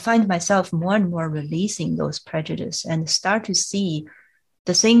I find myself more and more releasing those prejudice and start to see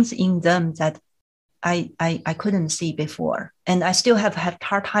the things in them that I couldn't see before. And I still have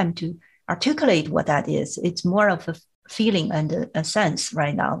hard time to articulate what that is. It's more of a feeling and a sense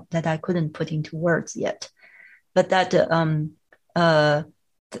right now that I couldn't put into words yet. But that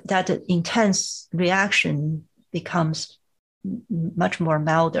intense reaction becomes much more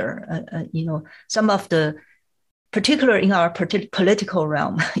milder. Some of the, particularly in our political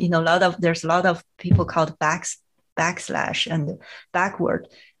realm, there's a lot of people called backslash and backward.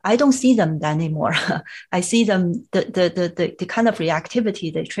 I don't see them anymore. I see them, the kind of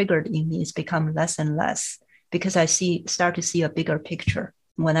reactivity they triggered in me is become less and less, because I start to see a bigger picture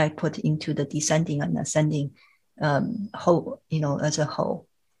when I put into the descending and ascending whole, as a whole.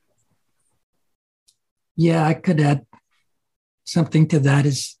 Yeah, I could add something to that.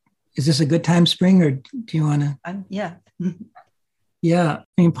 Is this a good time, Spring, or do you want to? Yeah. Yeah,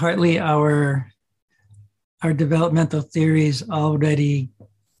 I mean, partly our developmental theories already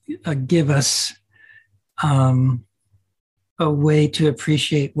give us a way to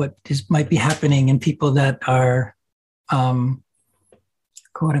appreciate what might be happening in people that are,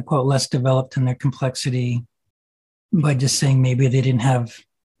 quote unquote, less developed in their complexity, by just saying maybe they didn't have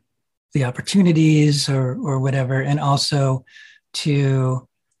the opportunities or whatever, and also to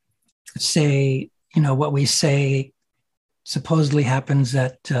say, what we say supposedly happens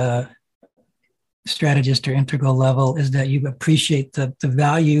at strategist or integral level is that you appreciate the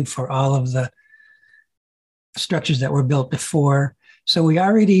value for all of the structures that were built before. So we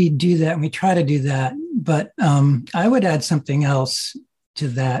already do that, and we try to do that. But I would add something else to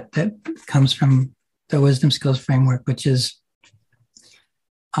that comes from the Wisdom Skills Framework, which is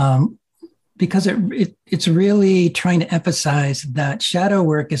because it's really trying to emphasize that shadow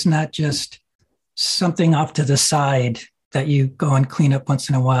work is not just something off to the side that you go and clean up once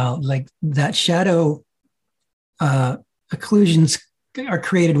in a while. Like that shadow occlusions are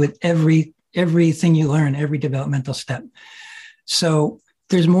created with everything you learn, every developmental step. So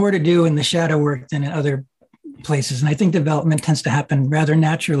there's more to do in the shadow work than in other places. And I think development tends to happen rather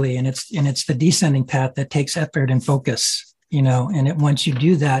naturally. And it's the descending path that takes effort and focus, and once you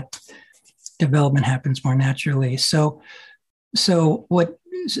do that, development happens more naturally. So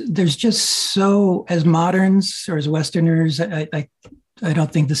there's just so, as moderns or as Westerners, I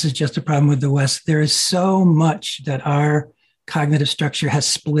don't think this is just a problem with the West. There is so much that our cognitive structure has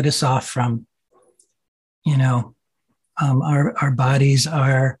split us off from, our bodies,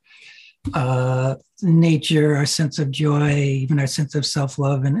 our nature, our sense of joy, even our sense of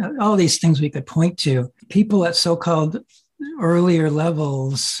self-love, and all these things we could point to. People at so-called earlier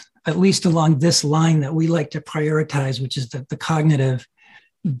levels, at least along this line that we like to prioritize, which is the cognitive,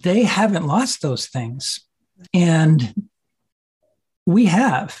 they haven't lost those things. And we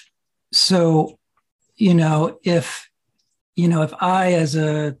have. So, if I, as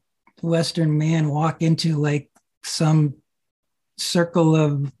a Western man, walk into like some circle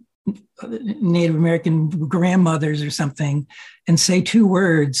of Native American grandmothers or something and say two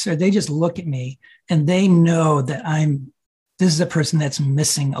words, or they just look at me and they know that this is a person that's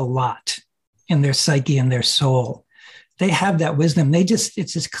missing a lot in their psyche and their soul. They have that wisdom.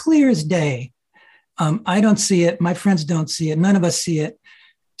 It's as clear as day. I don't see it. My friends don't see it. None of us see it.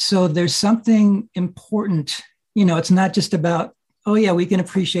 So there's something important. It's not just about, oh yeah, we can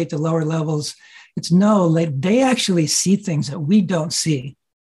appreciate the lower levels. It's they actually see things that we don't see,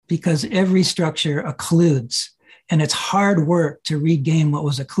 because every structure occludes, and it's hard work to regain what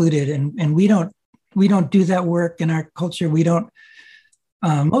was occluded. And we don't do that work in our culture. We don't.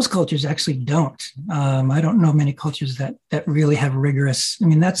 Most cultures actually don't. I don't know many cultures that really have rigorous. I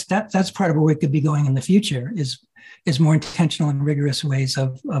mean, that's part of where we could be going in the future is more intentional and rigorous ways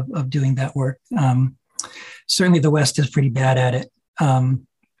of doing that work. Certainly, the West is pretty bad at it.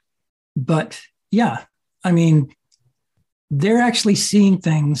 But yeah, I mean, they're actually seeing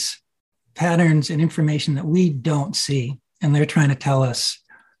things, patterns, and information that we don't see, and they're trying to tell us,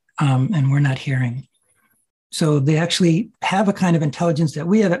 and we're not hearing. So they actually have a kind of intelligence that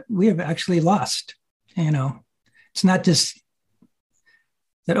we have actually lost. It's not just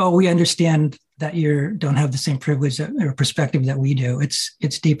that, oh, we understand that you don't have the same privilege or perspective that we do.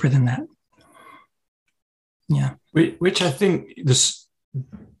 It's deeper than that. Yeah. Which I think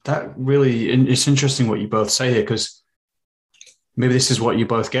that really, it's interesting what you both say here, because maybe this is what you're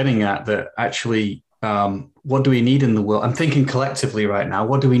both getting at, that actually, what do we need in the world? I'm thinking collectively right now,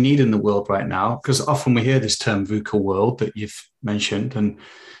 what do we need in the world right now? Because often we hear this term VUCA world that you've mentioned, and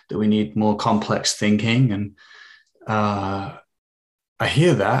that we need more complex thinking. And I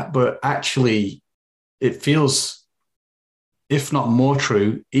hear that, but actually it feels, if not more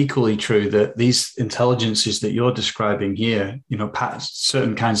true, equally true, that these intelligences that you're describing here,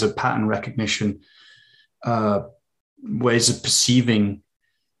 certain kinds of pattern recognition, ways of perceiving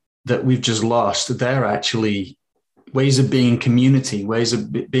that we've just lost, they're actually ways of being in community, ways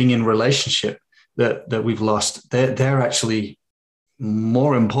of being in relationship that we've lost. They're actually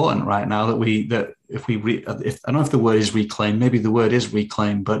more important right now. I don't know if the word is reclaim, maybe the word is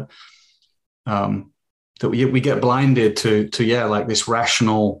reclaim, but that we get blinded to like this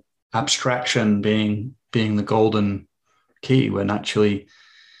rational abstraction being the golden key, when actually,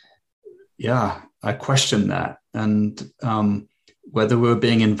 I question that. And whether we're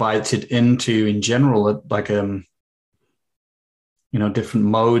being invited into, in general, like different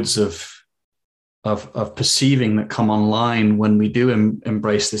modes of perceiving that come online when we do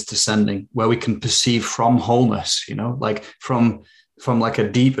embrace this descending, where we can perceive from wholeness, like from like a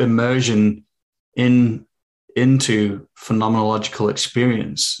deep immersion into phenomenological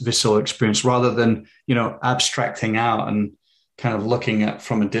experience, visceral experience, rather than abstracting out and kind of looking at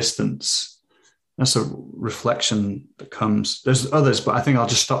from a distance. That's a reflection that comes. There's others, but I think I'll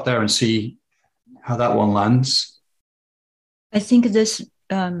just stop there and see how that one lands. I think this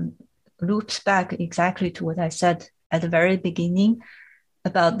loops back exactly to what I said at the very beginning.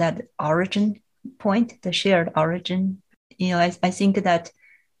 about that origin point, the shared origin. I think that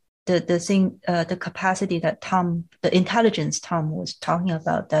the capacity that the intelligence Tom was talking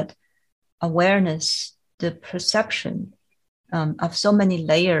about, that awareness, the perception of so many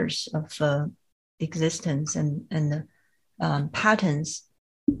layers of existence and patterns,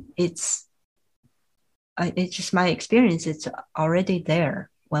 it's just my experience. It's already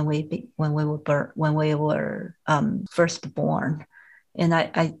there when we were first born, and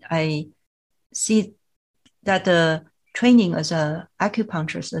I see that the training as a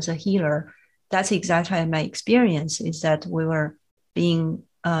acupuncturist, as a healer, that's exactly my experience. Is that we were being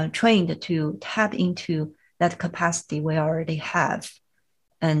trained to tap into that capacity we already have,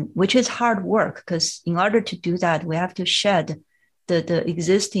 and which is hard work, because in order to do that, we have to shed the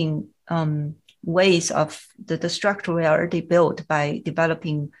existing ways of the structure we already built by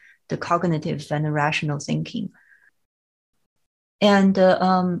developing the cognitive and the rational thinking. And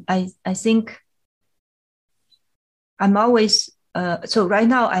I think I'm always, so right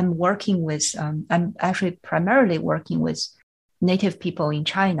now I'm working with, I'm actually primarily working with native people in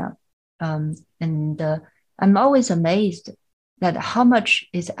China. And I'm always amazed that how much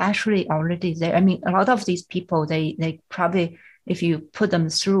is actually already there. I mean, a lot of these people, they probably, if you put them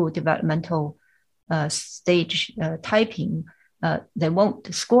through developmental stage typing, they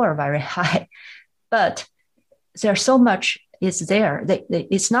won't score very high. But there's so much is there.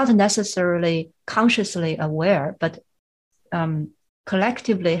 It's not necessarily consciously aware, but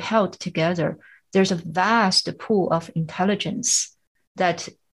collectively held together. There's a vast pool of intelligence that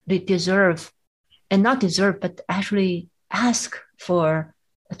they deserve, and not deserve, but actually ask for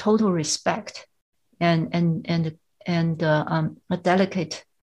a total respect and a delicate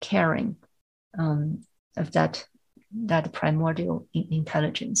caring of that primordial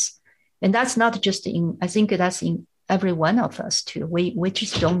intelligence. And that's not just I think that's in every one of us too. We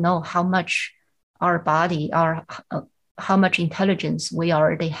just don't know how much our body, how much intelligence we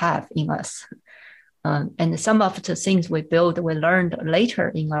already have in us. And some of the things we learned later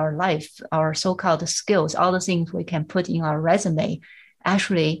in our life, our so-called skills, all the things we can put in our resume,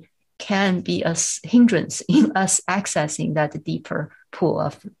 actually can be a hindrance in us accessing that deeper pool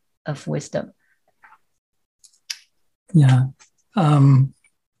of wisdom. Yeah. Of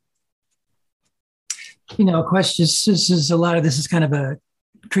course, this is kind of a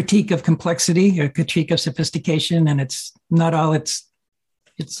critique of complexity, a critique of sophistication, and it's not all it's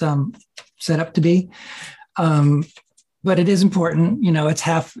set up to be. But it is important,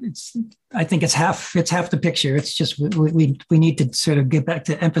 I think it's half the picture. It's just, we need to sort of get back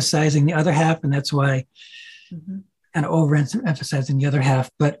to emphasizing the other half. And that's why kind of overemphasizing the other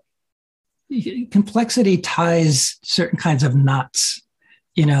half. But complexity ties certain kinds of knots.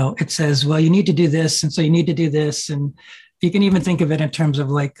 It says, well, you need to do this. And so you need to do this. And you can even think of it in terms of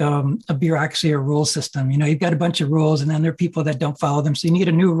like a bureaucracy or rule system. You've got a bunch of rules, and then there are people that don't follow them. So you need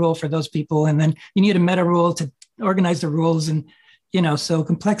a new rule for those people. And then you need a meta rule to organize the rules. And, so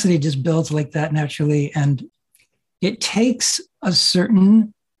complexity just builds like that naturally. And it takes this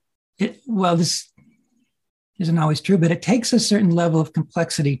isn't always true, but it takes a certain level of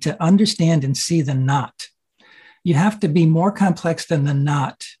complexity to understand and see the knot. You have to be more complex than the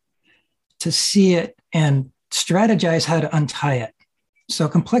knot to see it and strategize how to untie it. So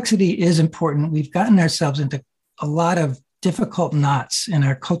complexity is important. We've gotten ourselves into a lot of difficult knots in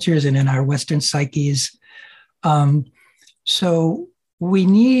our cultures and in our Western psyches. So we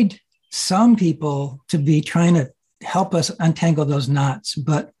need some people to be trying to help us untangle those knots.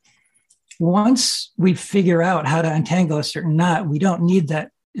 But once we figure out how to untangle a certain knot, we don't need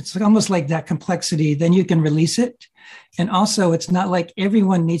that. It's almost like that complexity. Then you can release it. And also, it's not like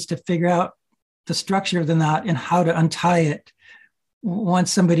everyone needs to figure out the structure of the knot and how to untie it.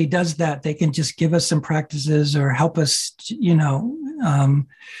 Once somebody does that, they can just give us some practices or help us, the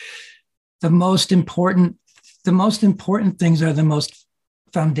most important things are the most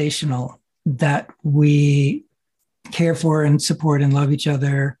foundational, that we care for and support and love each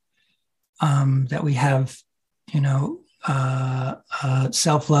other, that we have,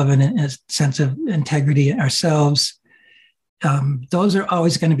 self-love and a sense of integrity in ourselves. Those are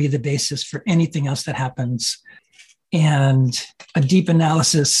always going to be the basis for anything else that happens. And a deep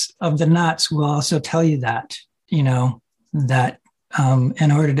analysis of the knots will also tell you that, that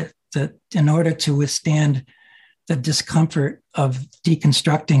in order to withstand the discomfort of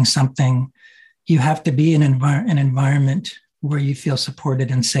deconstructing something, you have to be in an environment where you feel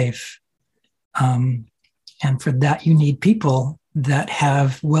supported and safe. And for that, you need people that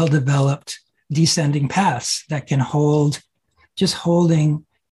have well-developed descending paths that can hold, just holding.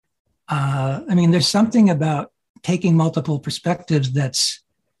 There's something about taking multiple perspectives that's,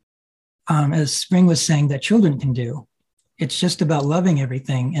 as Spring was saying, that children can do. It's just about loving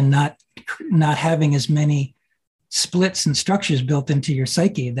everything and not having as many splits and structures built into your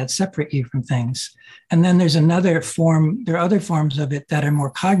psyche that separate you from things. And then there's another form, there are other forms of it that are more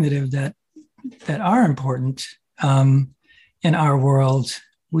cognitive that are important in our world.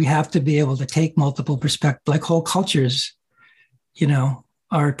 We have to be able to take multiple perspectives, like whole cultures,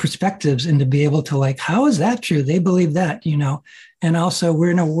 are perspectives, and to be able to like, how is that true? They believe that, and also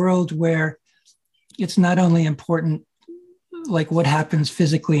we're in a world where it's not only important like what happens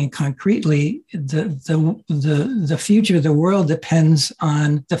physically and concretely, the future of the world depends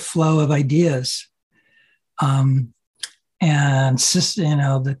on the flow of ideas, and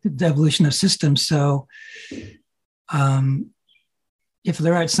the evolution of systems. So, if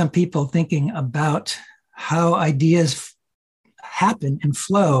there are some people thinking about how ideas happen and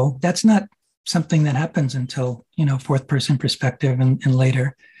flow, that's not something that happens until fourth person perspective and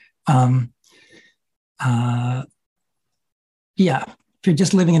later. Yeah, if you're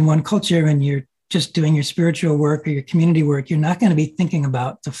just living in one culture and you're just doing your spiritual work or your community work, you're not going to be thinking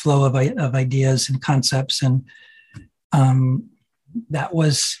about the flow of ideas and concepts. And that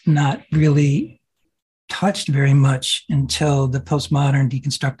was not really touched very much until the postmodern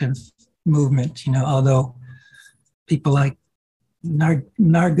deconstructive movement, although people like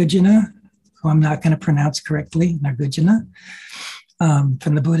Nagarjuna, who I'm not going to pronounce correctly, Nagarjuna,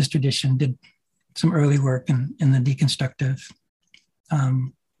 from the Buddhist tradition, did some early work in the deconstructive.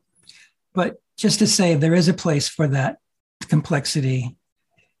 But just to say, there is a place for that complexity,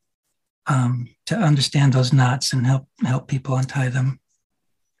 to understand those knots and help people untie them.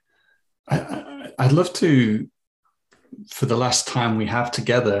 I'd love to, for the last time we have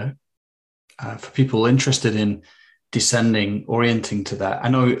together, for people interested in descending, orienting to that. I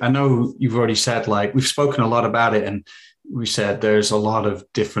know you've already said, like, we've spoken a lot about it, and we said there's a lot of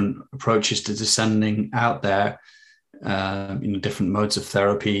different approaches to descending out there. Different modes of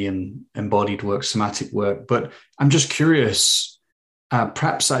therapy and embodied work, somatic work. But I'm just curious,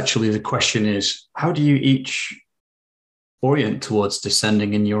 perhaps actually the question is, how do you each orient towards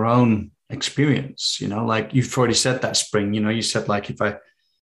descending in your own experience? Like you've already said that, Spring, you said, like, if I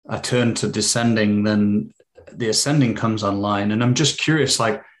turn to descending, then the ascending comes online. And I'm just curious,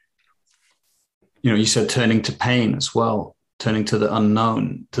 like, you said turning to pain as well, turning to the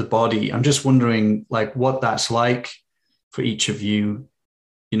unknown, to the body. I'm just wondering, like, what that's like for each of you.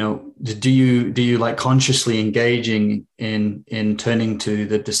 Do you like consciously engaging in turning to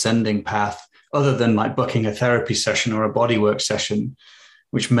the descending path, other than like booking a therapy session or a bodywork session,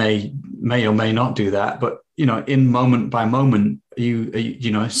 which may or may not do that? But in moment by moment,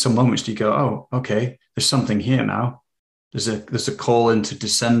 some moments do you go, oh, okay, there's something here now. There's a call into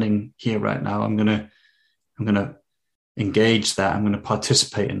descending here right now. I'm gonna engage that. I'm gonna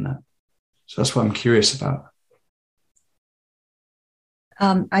participate in that. So that's what I'm curious about.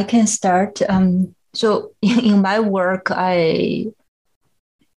 I can start. So in my work, I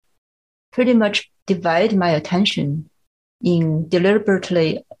pretty much divide my attention in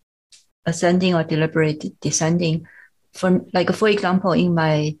deliberately ascending or deliberate descending. For example, in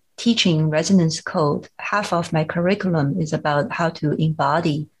my teaching resonance code, half of my curriculum is about how to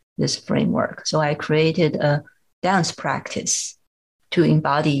embody this framework. So I created a dance practice to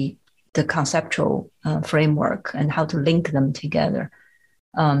embody the conceptual framework and how to link them together.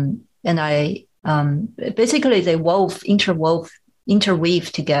 And I basically they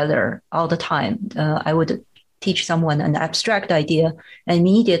interweave together all the time. I would teach someone an abstract idea, and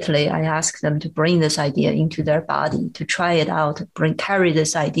immediately I ask them to bring this idea into their body, to try it out, carry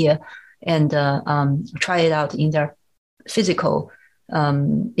this idea and try it out in their physical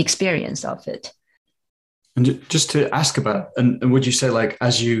experience of it. And just to ask about, and would you say, like,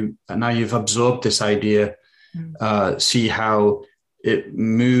 as now you've absorbed this idea, see how it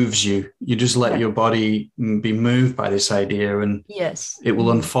moves you. You just let your body be moved by this idea, and yes, it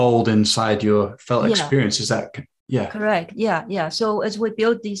will unfold inside your felt experience. Is that correct? Yeah. So as we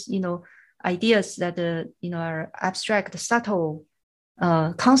build these, ideas that are abstract, subtle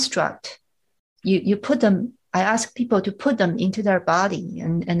construct, you put them. I ask people to put them into their body,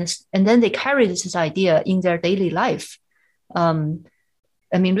 and then they carry this idea in their daily life.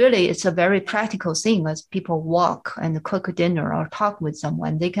 Really, it's a very practical thing. As people walk and cook dinner or talk with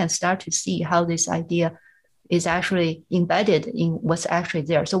someone, they can start to see how this idea is actually embedded in what's actually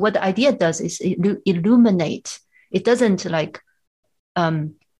there. So what the idea does is illuminate. It doesn't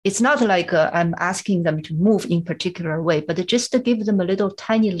it's not like I'm asking them to move in a particular way, but just to give them a little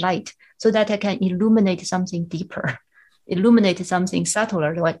tiny light so that I can illuminate something deeper, illuminate something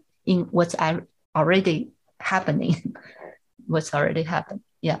subtler in what's already happening, what's already happened.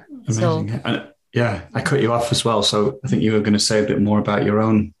 Yeah. Amazing. So, I cut you off as well. So I think you were going to say a bit more about your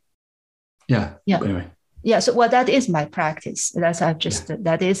own. Yeah. Anyway. Yeah. So that is my practice.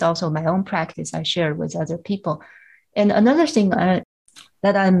 That is also my own practice I share with other people. And another thing that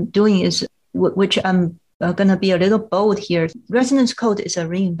I'm doing is, which I'm going to be a little bold here. Resonance code is a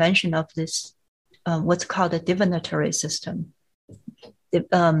reinvention of this, what's called a divinatory system.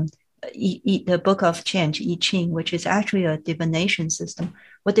 The Book of Change, I Ching, which is actually a divination system.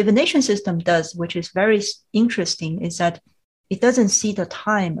 What divination system does, which is very interesting, is that it doesn't see the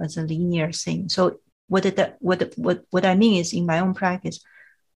time as a linear thing. So what I mean is, in my own practice,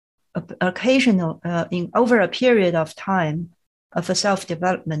 over a period of time of a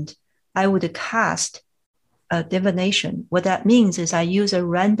self-development, I would cast a divination. What that means is I use a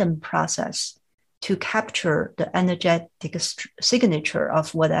random process to capture the energetic signature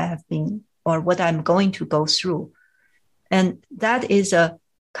of what I have been or what I'm going to go through. And that is a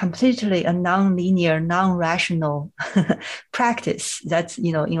completely a non-linear, non-rational practice. That's,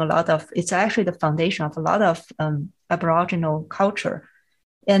 it's actually the foundation of a lot of Aboriginal culture.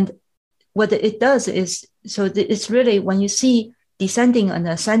 And what it does is, it's really, when you see descending and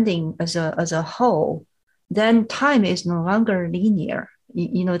ascending as a whole, then time is no longer linear.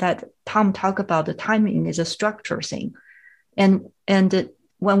 That Tom talked about, the timing is a structure thing. And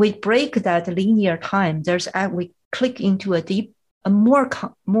when we break that linear time, we click into a more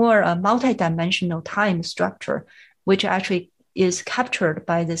multidimensional time structure, which actually is captured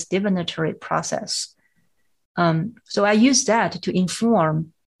by this divinatory process. So I use that to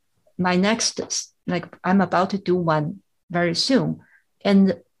inform my next, I'm about to do one very soon.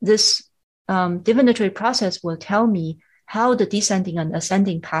 And this divinatory process will tell me how the descending and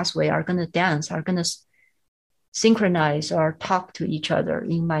ascending pathway are going to dance, are going to synchronize or talk to each other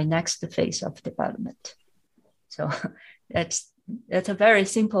in my next phase of development. So that's a very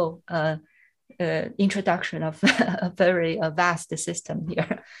simple introduction of a very vast system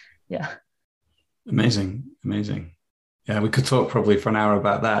here. Yeah. Amazing. Yeah, we could talk probably for an hour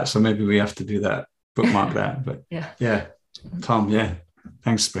about that. So maybe we have to do that, bookmark that. But yeah. Tom,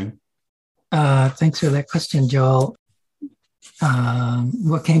 thanks, Spring. Thanks for that question, Joel.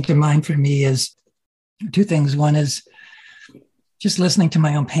 What came to mind for me is two things. One is just listening to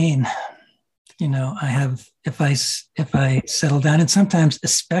my own pain. If I settle down, and sometimes,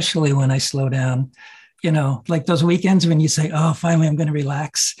 especially when I slow down, like those weekends when you say, oh, finally, I'm going to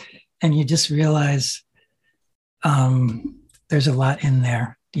relax. And you just realize there's a lot in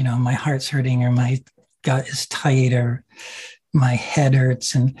there. My heart's hurting, or my gut is tight, or my head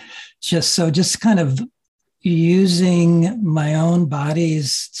hurts. And just kind of using my own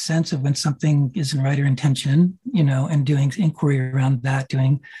body's sense of when something isn't right or intention, and doing inquiry around that,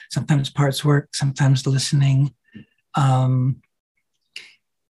 doing sometimes parts work, sometimes listening. And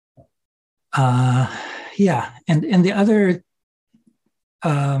the other,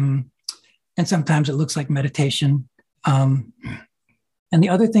 and sometimes it looks like meditation. And the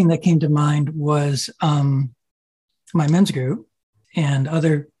other thing that came to mind was my men's group and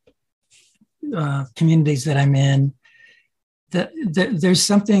other communities that I'm in. There's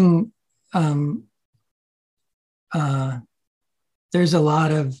something, there's a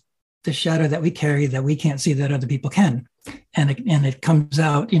lot of the shadow that we carry that we can't see that other people can. And it comes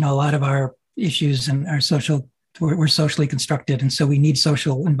out, a lot of our issues and our we're socially constructed. And so we need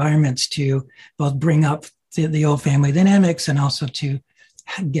social environments to both bring up the old family dynamics and also to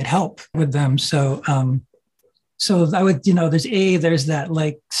get help with them. So I would, there's that,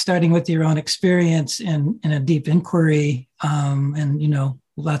 like, starting with your own experience in a deep inquiry. And,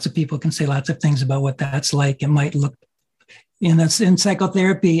 lots of people can say lots of things about what that's like. It might look, that's in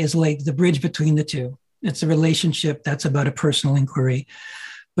psychotherapy, is like the bridge between the two. It's a relationship that's about a personal inquiry.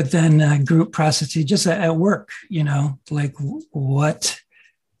 But then group processes, just at work, like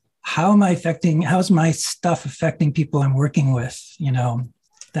how's my stuff affecting people I'm working with?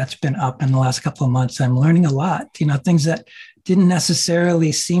 That's been up in the last couple of months. I'm learning a lot, things that didn't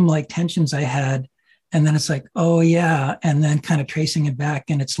necessarily seem like tensions I had. And then it's like, oh yeah. And then kind of tracing it back.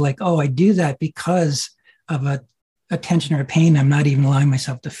 And it's like, oh, I do that because of a tension or a pain I'm not even allowing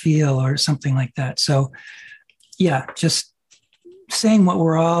myself to feel, or something like that. So yeah, just saying what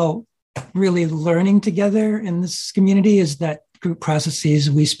we're all really learning together in this community is that group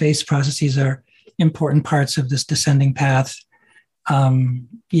processes, we space processes, are important parts of this descending path.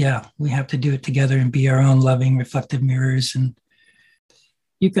 We have to do it together and be our own loving, reflective mirrors. And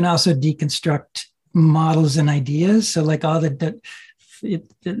you can also deconstruct models and ideas. So like all the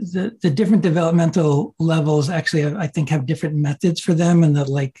different developmental levels actually, I think, have different methods for them. And that,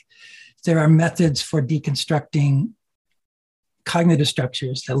 like, there are methods for deconstructing cognitive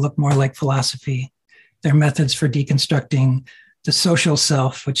structures that look more like philosophy. There are methods for deconstructing the social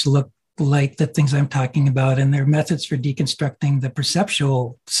self, which look like the things I'm talking about. And there are methods for deconstructing the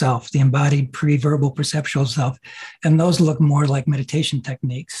perceptual self, the embodied pre-verbal perceptual self. And those look more like meditation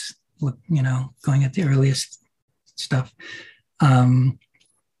techniques, going at the earliest stuff. And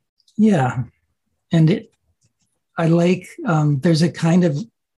I like, there's a kind of,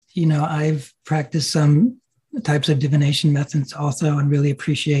 I've practiced some types of divination methods also, and really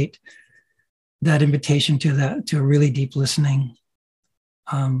appreciate that invitation to a really deep listening,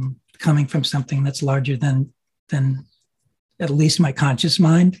 coming from something that's larger than at least my conscious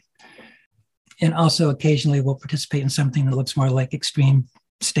mind. And also occasionally we'll participate in something that looks more like extreme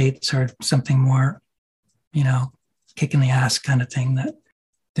states or something more, kick in the ass kind of thing that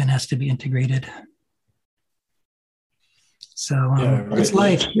then has to be integrated. So right. It's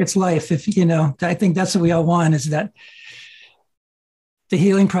life. If, I think that's what we all want, is that the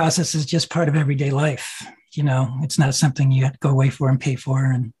healing process is just part of everyday life. It's not something you have to go away for and pay for.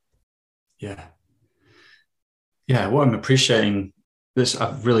 And what I'm appreciating this,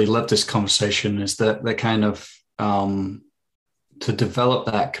 I've really loved this conversation, is that the kind of to develop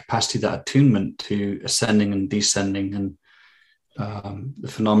that capacity, that attunement to ascending and descending, and the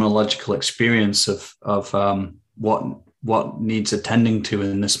phenomenological experience of what needs attending to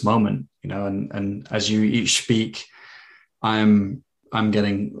in this moment, and as you each speak, I'm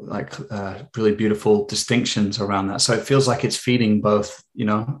getting like really beautiful distinctions around that. So it feels like it's feeding both,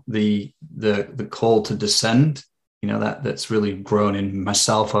 the call to descend, that's really grown in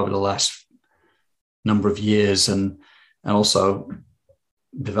myself over the last number of years, and also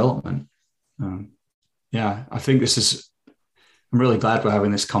development. I think I'm really glad we're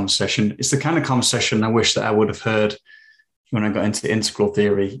having this conversation. It's the kind of conversation I wish that I would have heard when I got into integral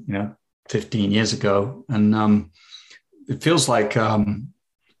theory, 15 years ago. And it feels like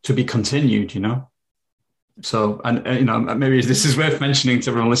to be continued, So, and maybe this is worth mentioning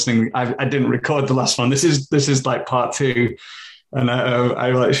to everyone listening. I didn't record the last one. This is like part 2. And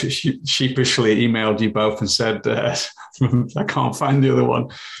I like sheepishly emailed you both and said, I can't find the other one.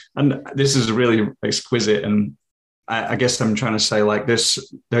 And this is really exquisite. And I guess I'm trying to say, like, there's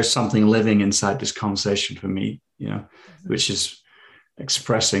something living inside this conversation for me, which is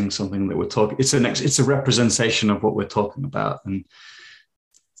expressing something that we're talking. It's a representation of what we're talking about. And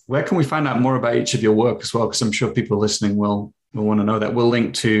where can we find out more about each of your work as well? Because I'm sure people listening will want to know that. We'll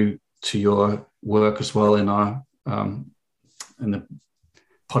link to your work as well in our in the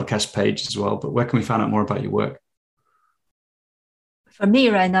podcast page as well. But where can we find out more about your work? For me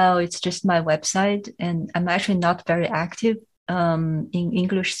right now, it's just my website, and I'm actually not very active in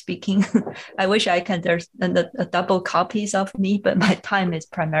English speaking. I wish I can, there's a double copies of me, but my time is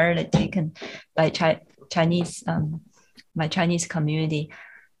primarily taken by Chinese, my Chinese community.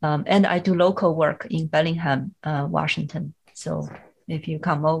 And I do local work in Bellingham, Washington. So if you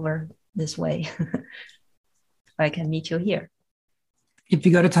come over this way, I can meet you here. If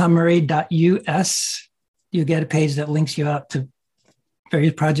you go to tommurray.us, you get a page that links you out to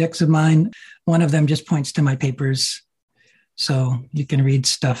various projects of mine. One of them just points to my papers. So you can read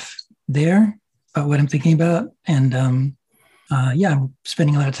stuff there about what I'm thinking about. And I'm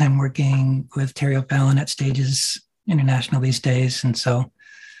spending a lot of time working with Terry O'Fallon at Stages International these days. And so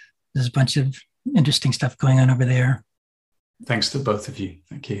there's a bunch of interesting stuff going on over there. Thanks to both of you.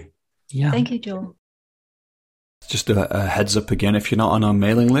 Thank you. Yeah. Thank you, Joel. Just a heads up again, if you're not on our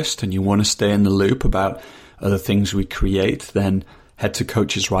mailing list and you want to stay in the loop about other things we create, then head to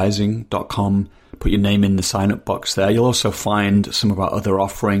coachesrising.com, put your name in the sign-up box there. You'll also find some of our other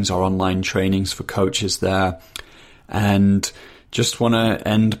offerings, our online trainings for coaches there. And just want to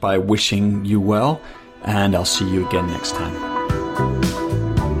end by wishing you well, and I'll see you again next time.